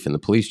fire chief and the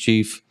police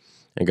chief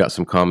and got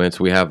some comments.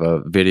 We have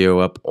a video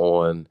up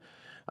on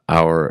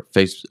our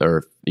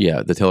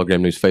the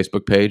Telegram News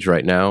Facebook page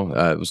right now.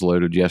 It was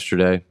loaded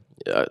yesterday.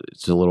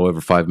 It's a little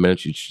over 5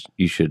 minutes.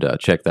 You should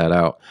check that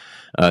out.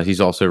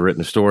 He's also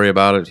written a story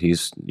about it.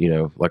 He's, you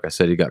know, like I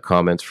said, he got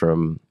comments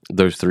from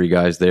those three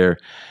guys there.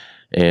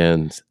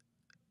 And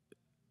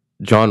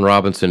John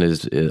Robinson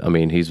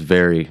he's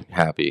very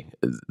happy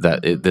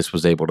that this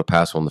was able to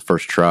pass on the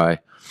first try.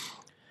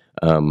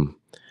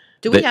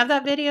 Do we have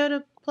that video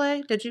to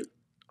play? Did you?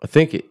 I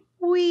think it.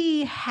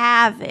 We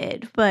have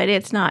it, but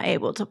it's not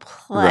able to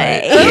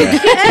play. Right.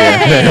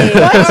 Okay.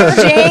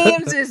 Once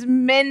James is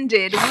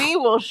mended, we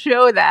will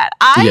show that.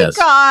 I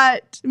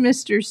got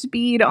Mr.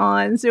 Speed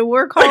on, so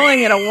we're calling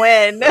it a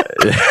win.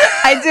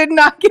 I did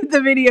not get the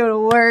video to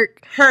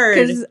work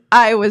because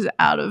I was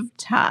out of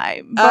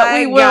time. But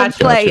we will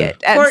play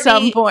it at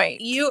some point.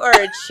 You are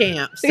a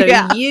champ. So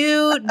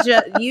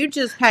you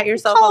just pat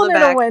yourself on the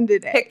back. A win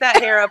today. Pick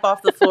that hair up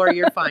off the floor.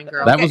 You're fine,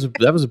 girl. That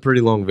was a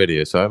pretty long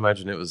video, so I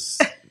imagine it was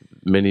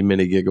many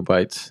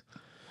gigabytes.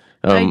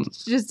 I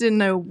just didn't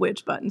know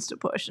which buttons to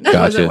push, and it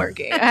wasn't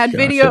working. I had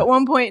video at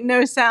one point,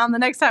 no sound. The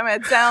next time I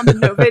had sound and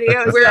no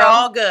video. We're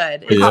all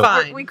good. It's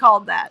fine. We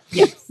called that.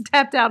 Yes.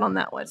 Tapped out on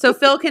that one. So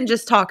Phil can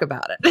just talk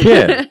about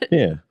it.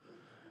 Yeah.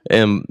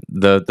 And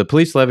the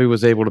police levy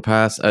was able to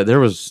pass. It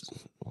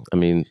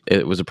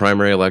was a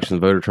primary election.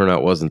 The voter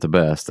turnout wasn't the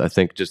best. I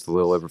think just a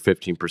little over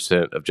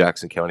 15% of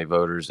Jackson County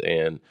voters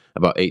and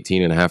about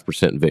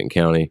 18.5% in Vinton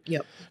County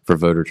for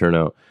voter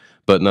turnout.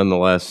 But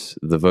nonetheless,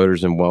 the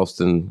voters in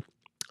Wellston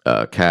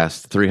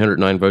cast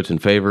 309 votes in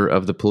favor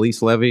of the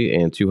police levy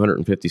and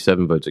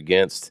 257 votes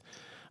against.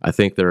 I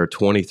think there are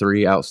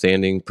 23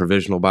 outstanding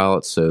provisional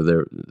ballots, so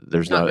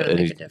there's not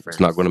any. It's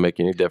not going to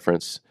make any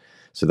difference.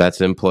 So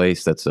that's in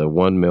place. That's a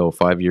 1 mil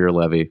 5-year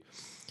levy,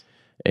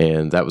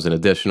 and that was an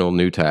additional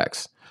new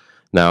tax.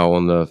 Now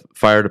on the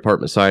fire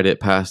department side, it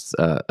passed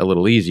a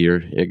little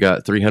easier. It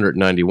got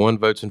 391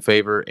 votes in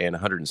favor and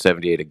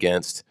 178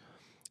 against.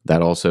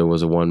 That also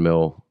was a 1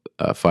 mil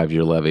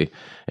 5-year levy,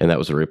 and that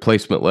was a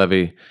replacement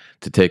levy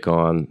to take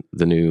on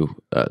the new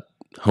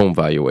home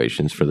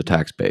valuations for the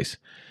tax base.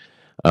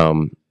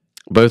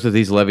 Both of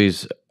these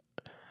levies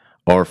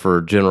are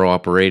for general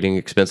operating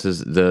expenses.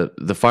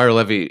 The fire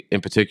levy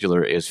in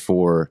particular is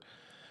for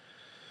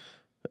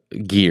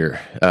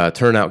gear,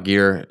 turnout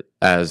gear.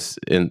 As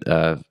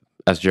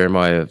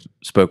Jeremiah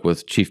spoke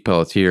with Chief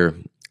Pelletier,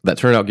 that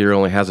turnout gear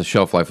only has a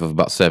shelf life of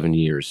about 7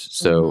 years.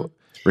 So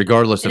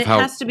regardless of how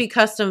it has to be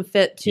custom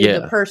fit to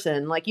the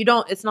person, like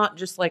it's not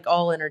just like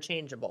all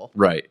interchangeable,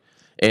 right?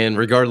 And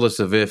regardless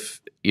of if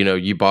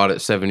you bought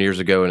it 7 years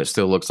ago and it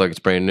still looks like it's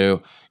brand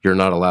new, you're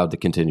not allowed to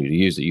continue to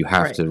use it. You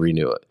have to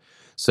renew it.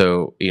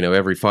 So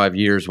every 5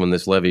 years when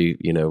this levy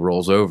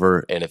rolls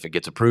over, and if it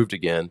gets approved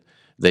again,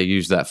 they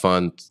use that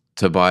fund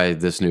to buy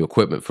this new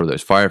equipment for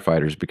those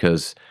firefighters,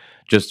 because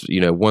just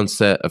one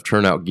set of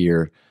turnout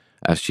gear,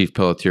 as Chief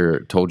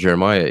Pelletier told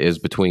Jeremiah, is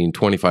between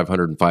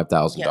 $2,500 and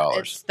 $5,000. Yeah,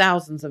 it's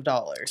thousands of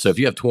dollars. So if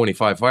you have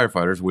 25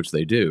 firefighters, which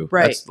they do,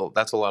 that's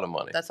a lot of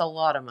money. That's a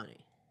lot of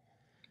money.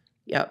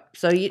 Yep.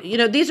 So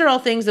these are all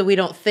things that we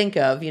don't think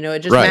of. It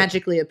just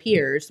magically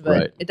appears,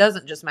 but it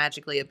doesn't just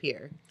magically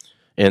appear.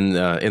 And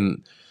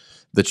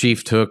the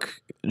chief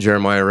took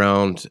Jeremiah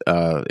around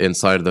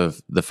inside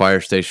of the fire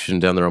station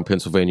down there on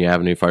Pennsylvania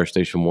Avenue, Fire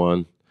Station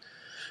 1.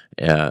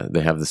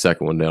 They have the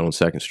second one down on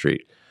 2nd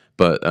Street.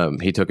 But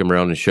he took him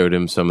around and showed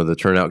him some of the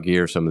turnout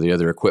gear, some of the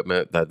other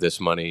equipment that this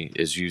money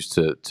is used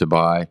to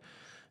buy,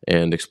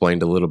 and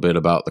explained a little bit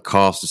about the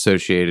cost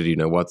associated,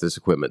 what this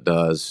equipment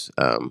does,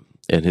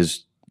 and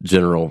his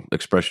general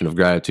expression of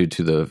gratitude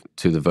to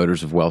the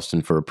voters of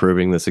Wellston for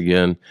approving this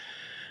again.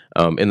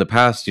 In the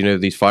past,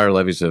 these fire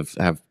levies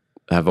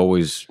have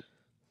always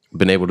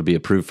been able to be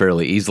approved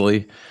fairly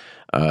easily.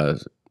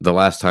 The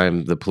last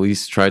time the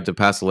police tried to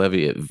pass a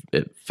levy,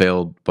 it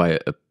failed by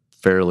a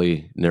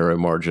fairly narrow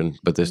margin,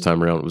 but this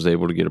time around it was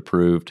able to get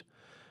approved.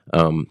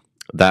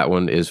 That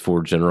one is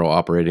for general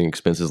operating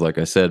expenses, like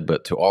I said,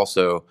 but to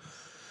also,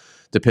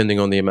 depending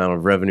on the amount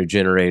of revenue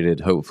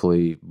generated,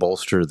 hopefully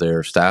bolster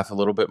their staff a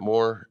little bit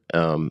more.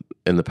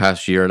 In the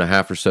past year and a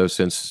half or so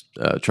since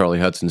Charlie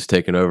Hudson's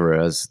taken over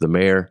as the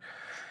mayor,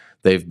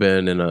 they've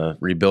been in a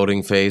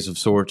rebuilding phase of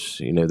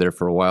sorts. There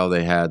for a while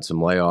they had some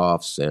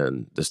layoffs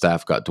and the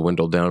staff got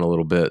dwindled down a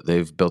little bit.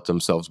 They've built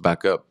themselves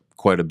back up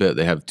quite a bit.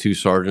 They have 2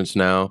 sergeants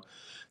now.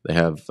 They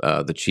have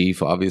the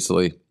chief,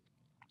 obviously.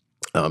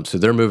 So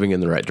they're moving in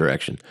the right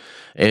direction.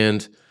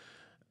 And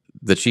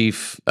the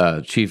Chief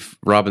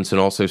Robinson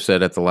also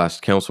said at the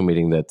last council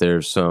meeting that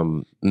there's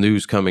some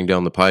news coming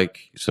down the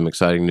pike, some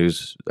exciting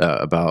news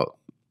about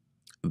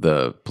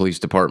the police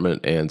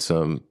department and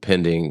some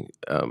pending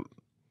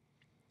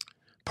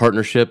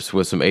partnerships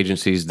with some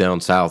agencies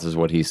down south, is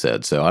what he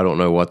said. So I don't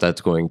know what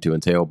that's going to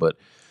entail, but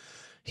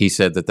he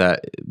said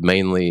that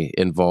mainly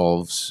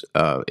involves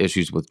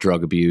issues with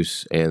drug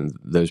abuse and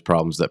those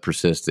problems that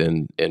persist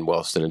in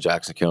Wellston and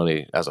Jackson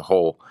County as a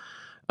whole,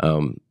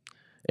 and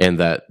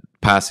that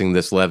passing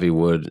this levy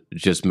would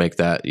just make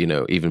that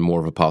even more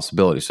of a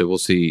possibility. So we'll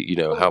see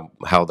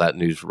how that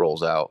news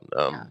rolls out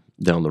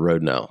down the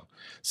road now,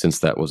 since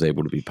that was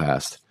able to be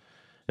passed,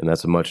 and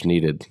that's a much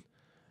needed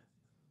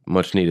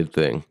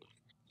thing.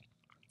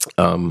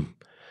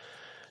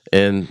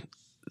 And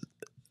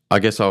I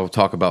guess I'll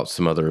talk about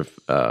some other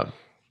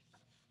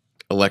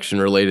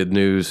election-related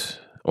news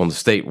on the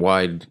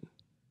statewide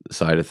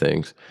side of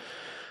things.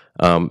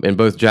 In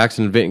both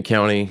Jackson and Vinton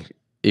County,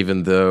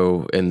 even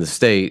though in the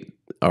state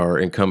our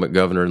incumbent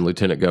governor and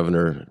lieutenant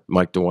governor,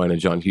 Mike DeWine and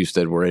John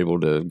Husted, were able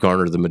to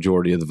garner the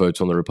majority of the votes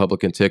on the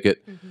Republican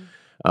ticket.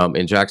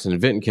 In Jackson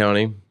and Vinton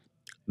County,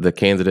 the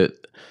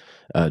candidate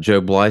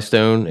Joe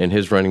Blystone and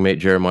his running mate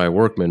Jeremiah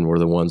Workman were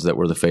the ones that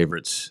were the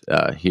favorites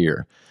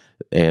here,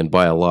 and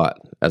by a lot,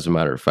 as a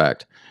matter of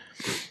fact.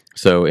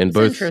 So in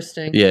both,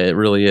 interesting. Yeah, it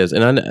really is.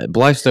 And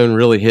Blystone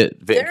really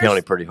hit Vinton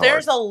County pretty hard.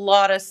 There's a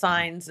lot of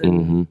signs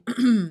and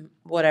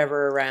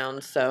whatever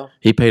around. So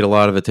he paid a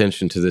lot of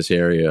attention to this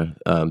area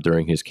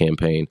during his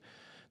campaign.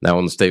 Now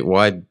on the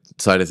statewide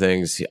side of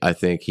things, I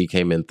think he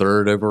came in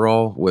third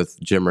overall, with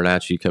Jim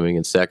Renacci coming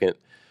in second.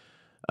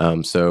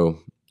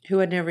 Who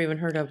I'd never even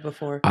heard of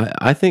before.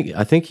 I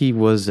think he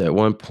was at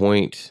one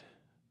point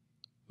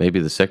maybe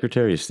the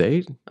Secretary of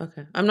State.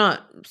 Okay, I'm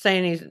not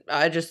saying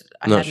I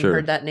hadn't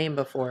heard that name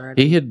before.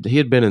 He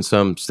had been in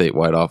some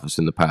statewide office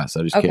in the past.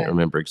 I just can't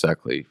remember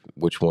exactly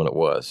which one it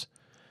was.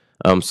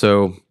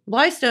 So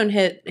Blystone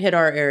hit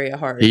our area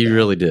hard. He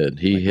really did.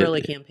 He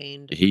really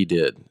campaigned. He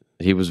did.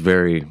 He was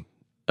very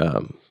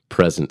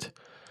present.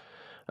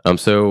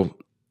 So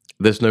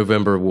this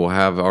November we'll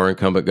have our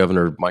incumbent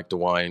governor Mike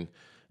DeWine,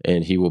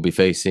 and he will be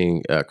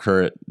facing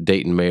current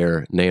Dayton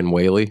Mayor Nan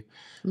Whaley,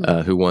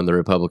 who won the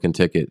Republican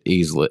ticket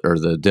easily, or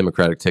the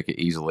Democratic ticket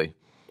easily,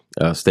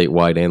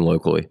 statewide and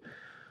locally.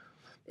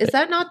 Is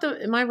that not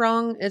am I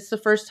wrong? It's the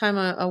first time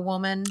a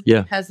woman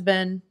has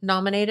been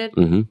nominated?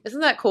 Mm-hmm.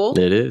 Isn't that cool?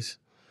 It is.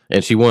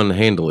 And she won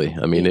handily.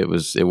 I mean,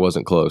 it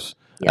wasn't close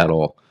at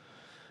all.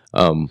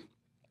 And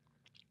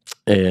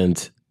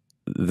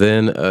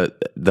then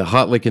the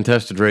hotly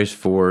contested race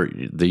for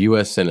the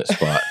U.S. Senate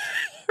spot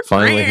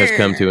finally has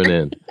come to an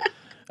end.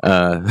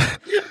 God.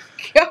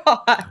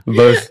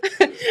 Both.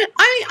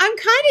 I'm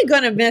kind of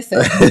going to miss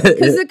it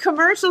because the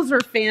commercials were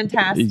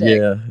fantastic.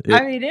 Yeah.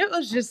 It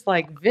was just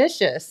like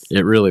vicious.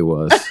 It really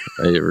was.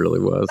 It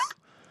really was.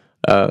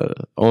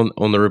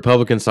 On the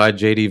Republican side,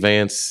 J.D.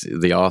 Vance,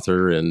 the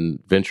author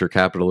and venture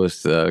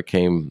capitalist,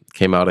 came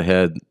out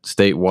ahead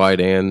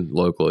statewide and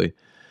locally.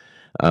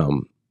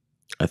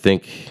 I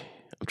think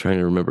I'm trying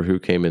to remember who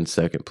came in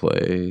second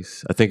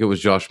place. I think it was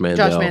Josh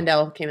Mandel. Josh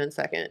Mandel came in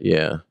second.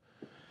 Yeah.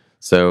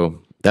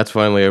 So that's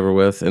finally over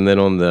with. And then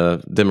on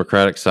the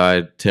Democratic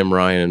side, Tim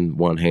Ryan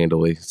won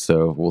handily.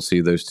 So we'll see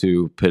those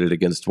two pitted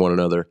against one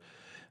another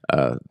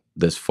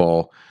this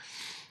fall.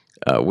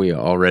 We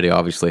already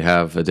obviously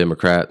have a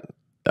Democrat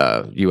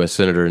U.S.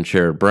 Senator in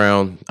Sherrod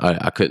Brown.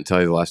 I couldn't tell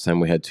you the last time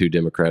we had two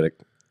Democratic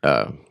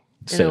senators.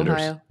 In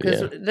Ohio.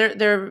 Because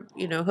they're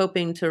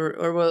hoping to,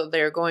 or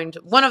they're going to,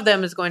 one of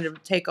them is going to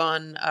take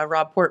on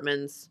Rob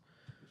Portman's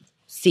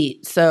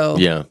seat. So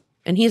yeah.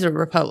 And he's a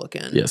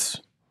Republican.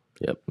 Yes.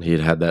 Yep. He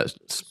had that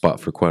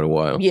spot for quite a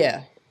while.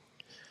 Yeah.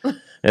 And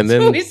That's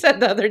then what we said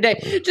the other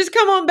day. Just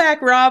come on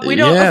back, Rob. We're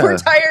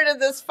tired of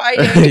this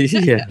fighting.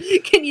 Yeah.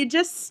 Can you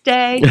just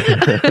stay?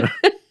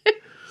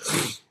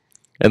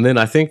 And then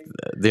I think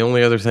the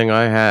only other thing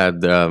I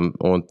had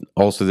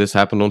this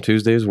happened on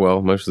Tuesday as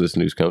well. Most of this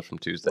news comes from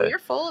Tuesday. Well, you're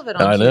full of it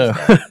on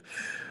Tuesday. I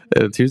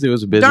know. Tuesday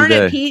was a busy day. Darn it,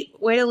 day. Pete.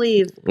 Way to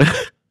leave.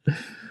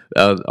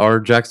 Our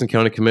Jackson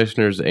County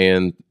commissioners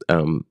and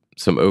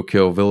some Oak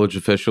Hill Village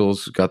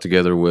officials got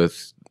together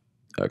with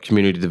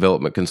community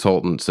development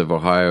consultants of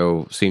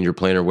Ohio senior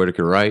planner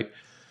Whitaker Wright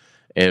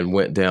and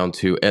went down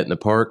to Etna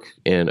Park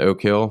in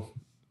Oak Hill.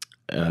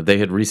 They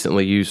had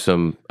recently used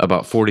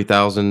about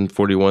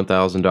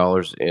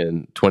 $41,000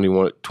 in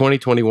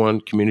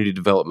 2021 Community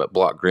Development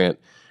Block Grant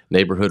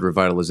Neighborhood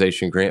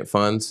Revitalization Grant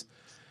funds,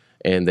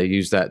 and they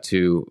used that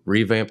to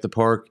revamp the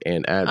park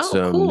and add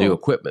some new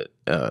equipment,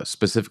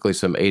 specifically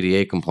some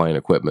ADA compliant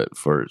equipment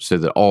so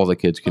that all the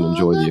kids can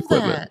enjoy the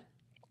equipment. That.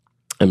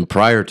 And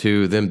prior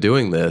to them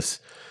doing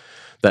this,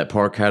 that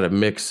park had a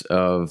mix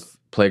of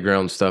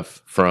playground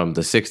stuff from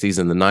the 60s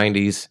and the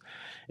 90s.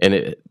 And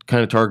it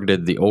kind of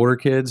targeted the older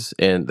kids,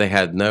 and they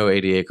had no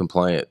ADA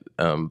compliant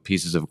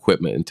pieces of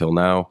equipment until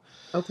now.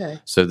 Okay.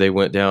 So they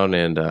went down,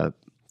 and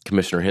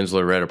Commissioner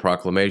Hensler read a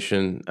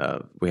proclamation.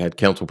 We had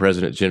Council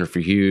President Jennifer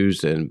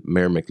Hughes and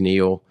Mayor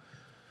McNeil,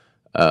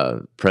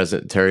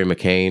 President Terry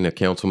McCain, a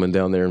councilman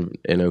down there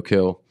in Oak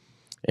Hill.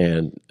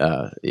 And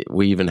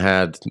we even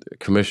had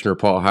Commissioner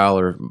Paul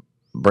Howler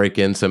break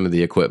in some of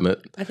the equipment.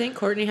 I think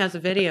Courtney has a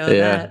video of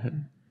that.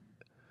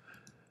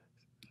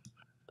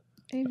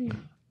 Maybe.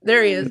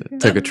 There he is.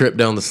 Took a trip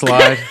down the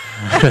slide.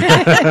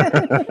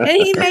 And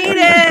he made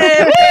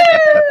it.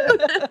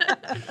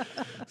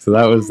 So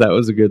that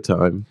was a good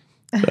time.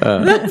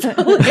 That's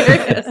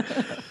hilarious.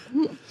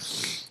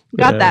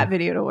 Got that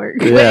video to work.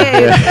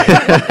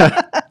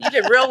 Yeah. You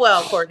did real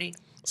well, Courtney.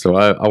 So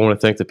I want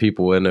to thank the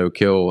people in Oak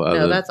Hill,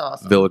 that's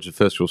awesome. Village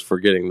officials, for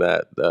getting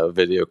that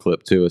video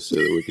clip to us so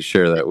that we could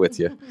share that with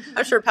you.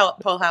 I'm sure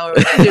Paul Howard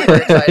was super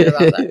excited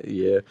about that.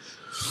 Yeah.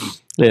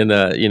 And,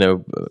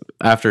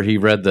 after he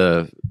read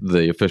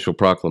the official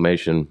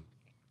proclamation,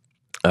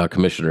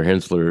 Commissioner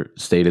Hensler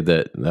stated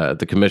that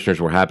the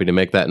commissioners were happy to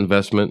make that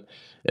investment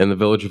in the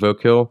Village of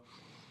Oak Hill,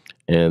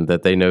 and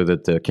that they know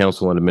that the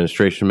council and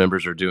administration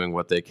members are doing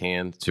what they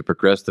can to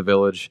progress the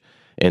village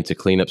and to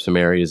clean up some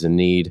areas in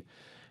need.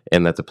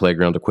 and that the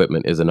playground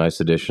equipment is a nice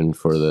addition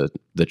for the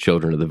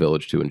children of the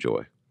village to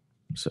enjoy.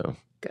 So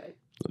Good.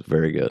 it's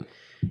very good.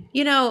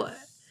 You know,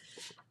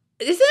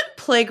 isn't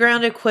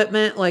playground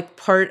equipment like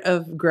part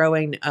of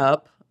growing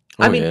up?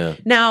 Oh, I mean, yeah.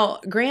 now,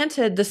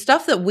 granted, the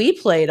stuff that we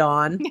played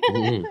on,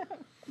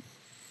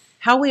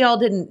 how we all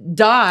didn't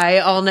die,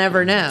 I'll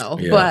never know.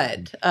 Yeah.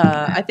 But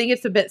I think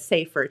it's a bit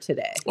safer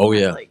today. Oh,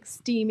 yeah. Like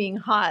steaming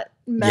hot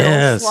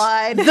metal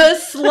slide. The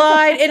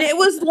slide, and it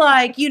was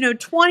like,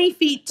 20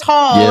 feet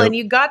tall, and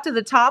you got to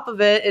the top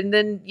of it, and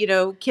then,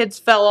 kids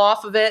fell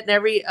off of it and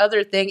every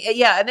other thing.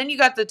 Yeah, and then you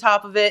got to the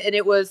top of it, and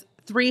it was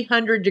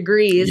 300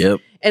 degrees.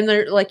 Yep. And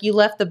they're like, you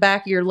left the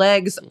back of your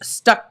legs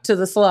stuck to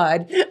the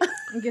slide.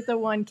 You get the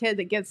one kid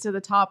that gets to the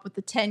top with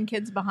the 10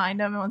 kids behind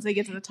them, and once they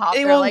get to the top,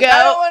 They they're won't like, go.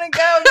 I don't want to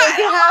go. Like,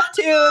 you have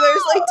to.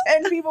 There's like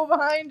 10 people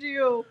behind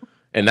you.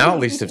 And now, at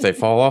least, if they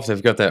fall off,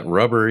 they've got that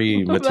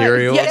rubbery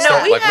material. Yeah, and no,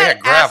 stuff. we Like we had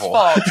gravel.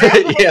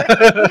 asphalt. Yeah.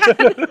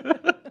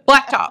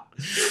 Blacktop.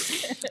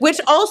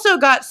 Which also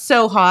got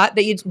so hot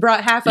that you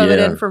brought half of it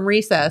Yeah. in from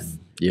recess.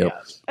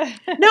 Yep.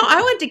 No,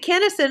 I went to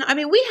Kennison. I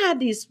mean, we had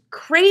these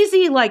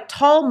crazy, like,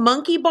 tall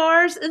monkey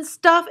bars and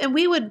stuff, and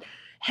we would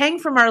hang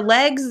from our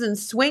legs and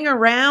swing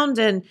around,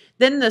 and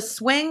then the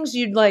swings,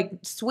 you'd, like,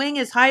 swing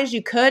as high as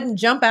you could and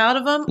jump out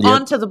of them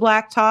onto the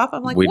blacktop.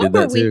 I'm like, We did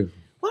that too.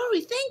 What are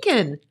we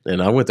thinking?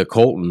 And I went to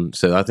Colton,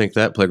 so I think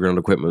that playground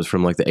equipment was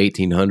from like the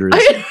 1800s.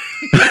 With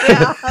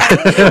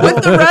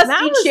the That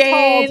rusty was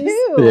chains.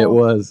 tall, too. It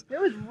was. It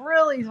was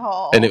really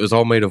tall. And it was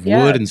all made of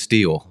wood and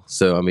steel.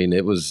 So, I mean,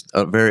 it was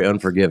very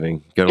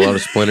unforgiving. Got a lot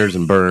of splinters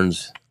and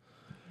burns.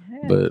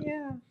 But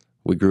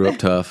we grew up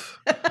tough.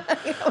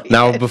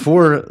 Now,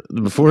 before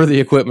the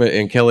equipment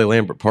in Kelly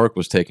Lambert Park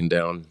was taken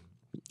down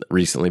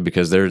recently,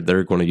 because they're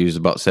going to use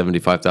about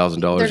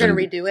 $75,000. They're going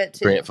to redo it,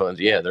 too. Grant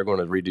funds. Yeah, they're going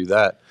to redo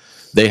that.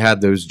 They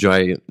had those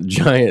giant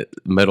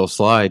metal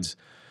slides.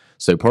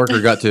 So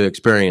Parker got to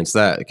experience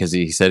that because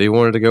he said he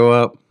wanted to go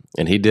up,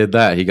 and he did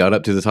that. He got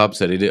up to the top and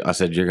said he did. I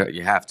said,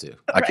 you have to.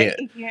 I can't.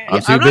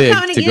 I'm too big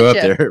to go up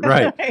there.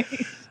 Right.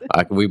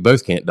 We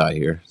both can't die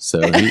here. So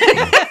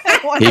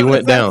he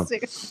went down.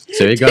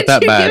 So he got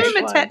that badge. Give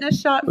him a tetanus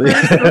shot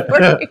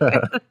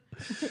first.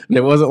 And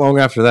it wasn't long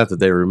after that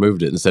they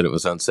removed it and said it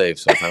was unsafe.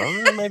 So I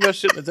thought, maybe I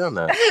shouldn't have done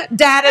that.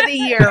 Dad of the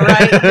year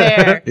right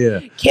there.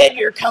 Yeah. Kid,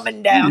 you're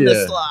coming down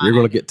the slide. You're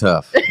going to get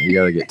tough. You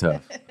got to get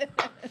tough.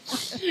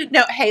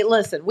 No, hey,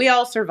 listen, we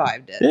all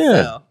survived it.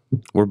 Yeah. So.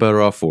 We're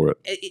better off for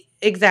it.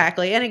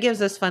 Exactly. And it gives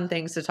us fun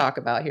things to talk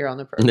about here on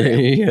the program.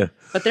 Yeah.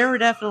 But there were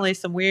definitely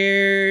some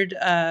weird,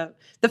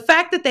 the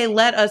fact that they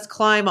let us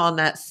climb on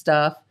that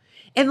stuff.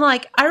 And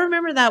like, I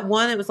remember that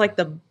one, it was like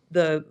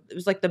it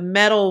was like the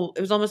metal,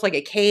 it was almost like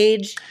a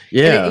cage.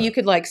 Yeah. And you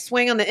could like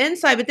swing on the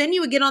inside, but then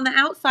you would get on the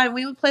outside and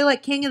we would play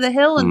like King of the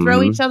Hill and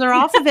throw each other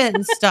off of it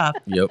and stuff.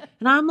 Yep.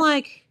 And I'm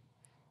like,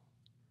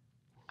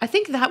 I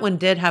think that one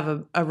did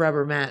have a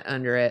rubber mat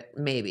under it,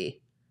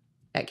 maybe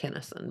at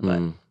Kennison,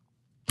 but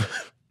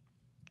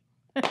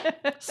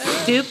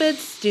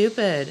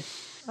stupid.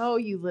 Oh,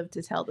 you live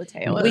to tell the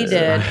tale. We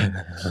did.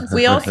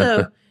 We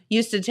also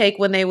used to take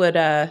when they would,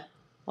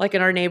 like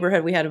in our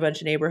neighborhood, we had a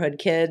bunch of neighborhood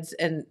kids,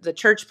 and the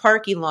church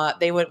parking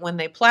lot, they would, when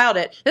they plowed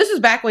it, this was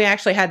back when we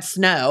actually had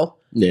snow.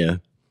 Yeah.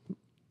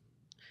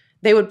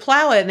 They would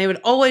plow it and they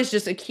would always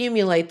just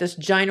accumulate this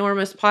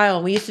ginormous pile.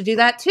 And we used to do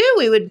that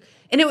too.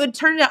 And it would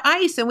turn to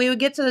ice, and we would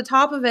get to the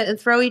top of it and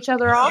throw each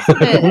other off of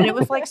it. And it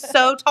was like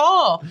so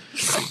tall.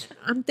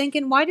 I'm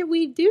thinking, why did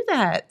we do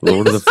that?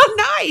 Lord of the so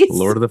nice.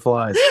 Lord of the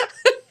Flies.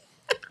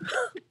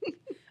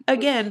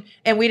 Again,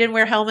 and we didn't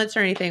wear helmets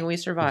or anything. We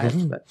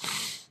survived. But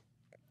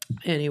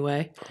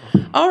anyway.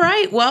 All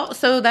right. Well,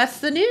 so that's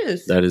the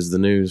news. That is the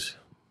news.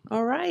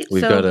 All right.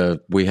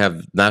 We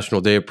have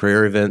National Day of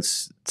Prayer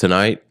events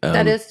tonight.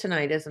 That is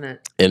tonight, isn't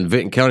it? In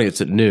Vinton County,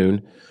 it's at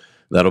noon.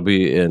 That'll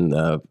be in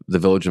the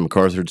village of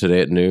MacArthur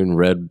today at noon.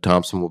 Red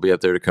Thompson will be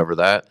up there to cover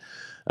that.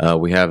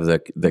 We have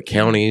the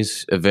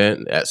county's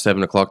event at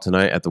 7 o'clock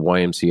tonight at the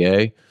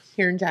YMCA.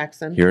 Here in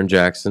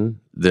Jackson.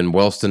 Then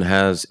Wellston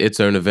has its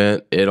own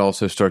event. It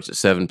also starts at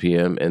 7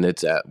 p.m. and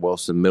it's at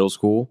Wellston Middle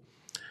School.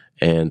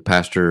 And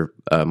Pastor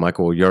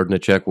Michael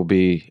Yardnichek will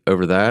be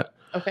over that.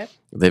 Okay.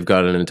 They've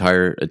got an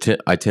entire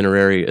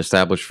itinerary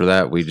established for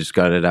that. We just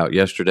got it out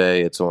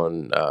yesterday. It's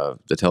on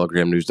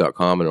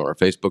thetelegram.news.com and on our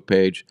Facebook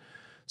page.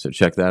 So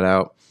check that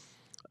out.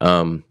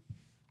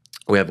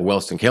 We have a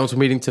Wellston Council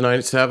meeting tonight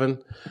at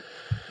 7.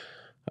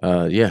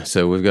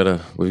 So we've got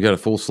a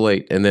full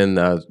slate. And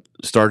then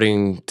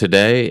starting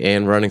today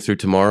and running through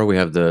tomorrow, we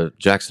have the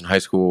Jackson High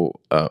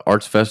School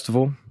Arts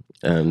Festival.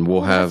 And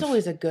we'll have... That's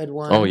always a good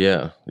one. Oh,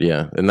 yeah.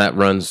 Yeah. And that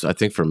runs, I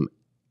think, from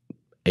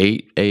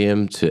 8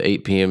 a.m. to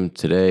 8 p.m.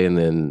 today. And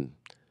then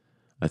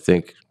I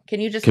think Can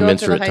you just go up to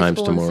the commensurate high times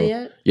school tomorrow. and see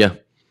it? Yeah.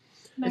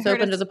 It's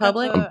open to the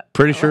public? I'm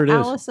pretty sure it is.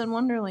 Alice in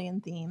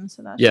Wonderland theme,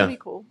 so that's Yeah. pretty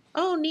cool.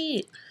 Oh,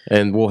 neat.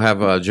 And we'll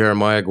have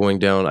Jeremiah going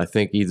down, I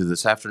think, either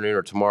this afternoon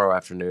or tomorrow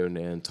afternoon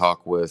and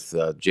talk with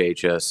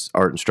JHS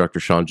art instructor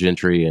Sean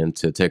Gentry and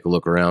to take a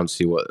look around,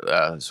 see what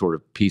sort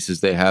of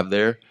pieces they have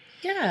there.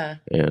 Yeah.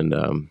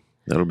 And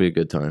That'll be a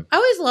good time. I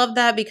always love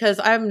that because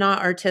I'm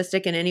not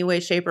artistic in any way,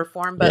 shape, or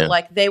form, but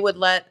like they would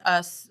let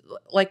us,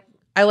 like,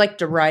 I like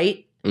to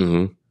write.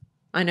 Mm-hmm.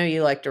 I know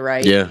you like to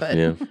write, but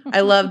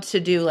I loved to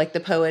do like the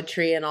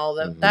poetry and all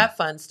that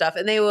fun stuff.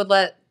 And they would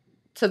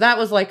so that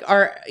was like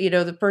our,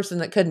 the person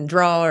that couldn't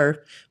draw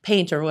or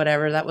paint or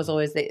whatever, that was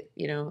always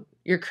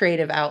your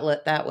creative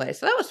outlet that way.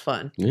 So that was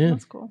fun. Yeah.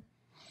 That's cool.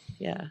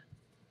 Yeah.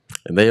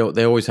 And they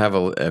always have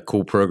a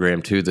cool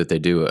program too that they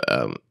do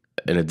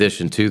in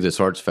addition to this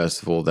arts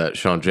festival that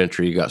Sean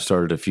Gentry got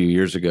started a few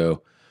years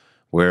ago,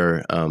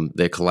 where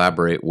they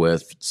collaborate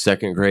with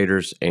second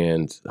graders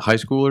and high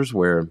schoolers,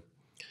 where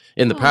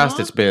in the past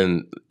it's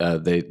been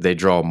they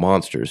draw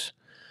monsters.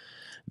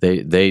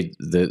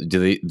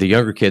 The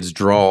younger kids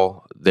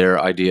draw their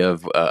idea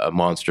of a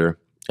monster,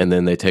 and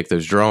then they take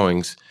those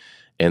drawings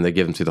and they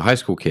give them to the high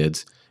school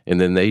kids, and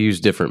then they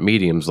use different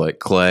mediums like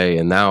clay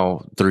and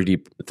now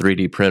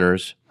 3D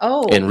printers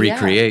and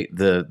recreate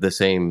the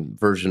same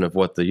version of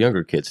what the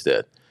younger kids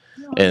did.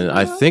 And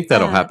I think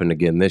that'll happen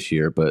again this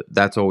year, but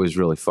that's always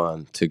really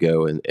fun to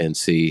go and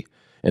see.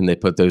 And they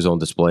put those on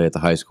display at the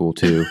high school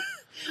too.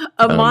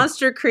 A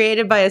monster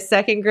created by a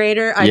second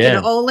grader. I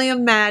can only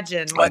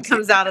imagine what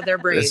comes out of their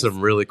brains. There's some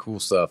really cool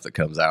stuff that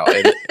comes out.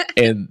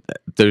 And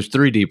those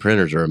 3D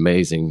printers are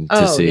amazing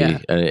to see. Yeah.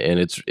 And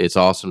it's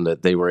awesome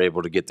that they were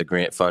able to get the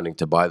grant funding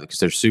to buy them because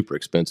they're super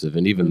expensive.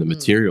 And even the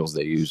materials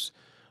they use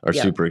are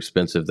super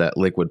expensive. That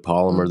liquid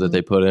polymer that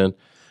they put in.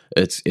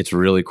 It's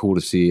really cool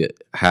to see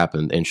it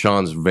happen. And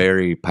Sean's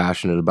very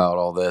passionate about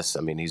all this.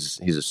 I mean, he's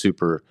a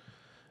super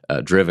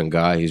driven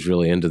guy. He's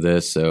really into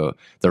this. So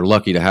they're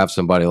lucky to have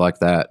somebody like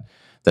that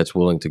that's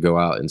willing to go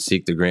out and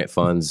seek the grant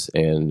funds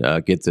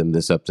and get them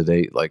this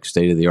up-to-date, like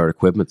state-of-the-art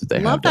equipment that they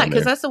have. Love that,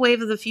 because that's the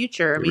wave of the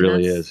future. I mean, it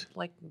really that's is.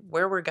 Like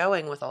where we're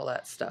going with all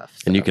that stuff.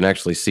 So. And you can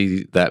actually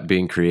see that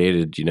being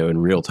created,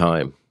 in real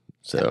time.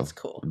 So that's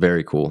cool.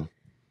 Very cool.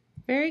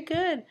 Very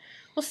good.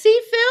 Well,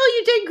 see, Phil,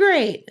 you did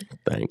great.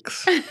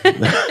 Thanks.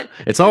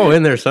 It's all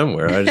in there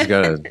somewhere. I just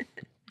got to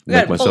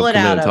make myself come in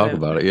and talk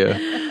about it.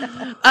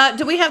 Yeah.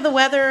 Do we have the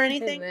weather or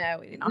anything? No,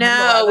 we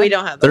don't. We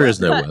don't have the weather. There weather. is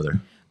no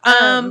weather.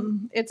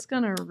 It's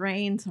gonna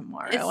rain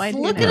tomorrow. It's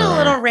looking a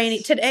little rainy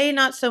today,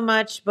 not so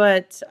much,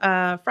 but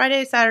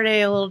Friday,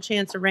 Saturday, a little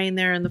chance of rain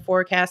there in the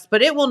forecast.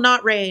 But it will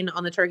not rain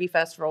on the Turkey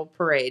Festival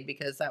parade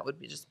because that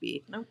would just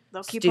be nope.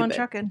 They'll keep stupid. on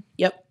trucking.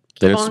 Yep,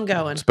 keep on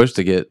going. It's supposed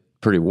to get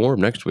pretty warm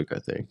next week, I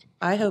think.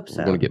 I hope so.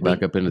 We're going to get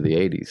back up into the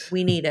 80s.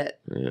 We need it.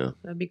 Yeah.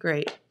 That'd be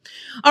great.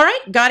 All right.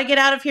 Got to get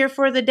out of here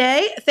for the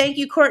day. Thank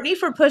you, Courtney,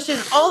 for pushing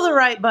all the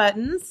right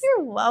buttons.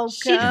 You're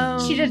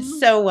welcome. She did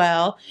so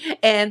well.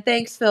 And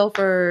thanks, Phil,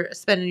 for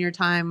spending your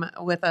time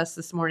with us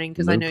this morning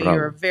because I know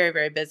you're very,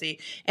 very busy.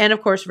 And,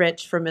 of course,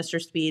 Rich from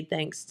Mr. Speed.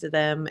 Thanks to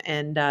them.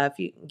 And if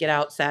you can get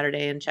out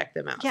Saturday and check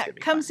them out. Yeah,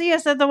 come see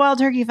us at the Wild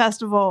Turkey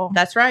Festival.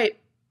 That's right.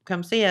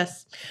 Come see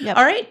us. Yep.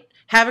 All right.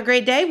 Have a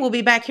great day. We'll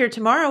be back here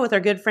tomorrow with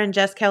our good friend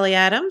Jess Kelly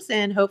Adams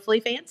and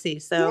hopefully Fancy.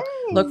 So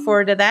look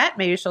forward to that.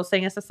 Maybe she'll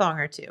sing us a song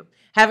or two.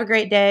 Have a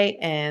great day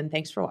and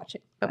thanks for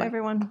watching. Bye-bye. Bye,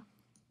 everyone.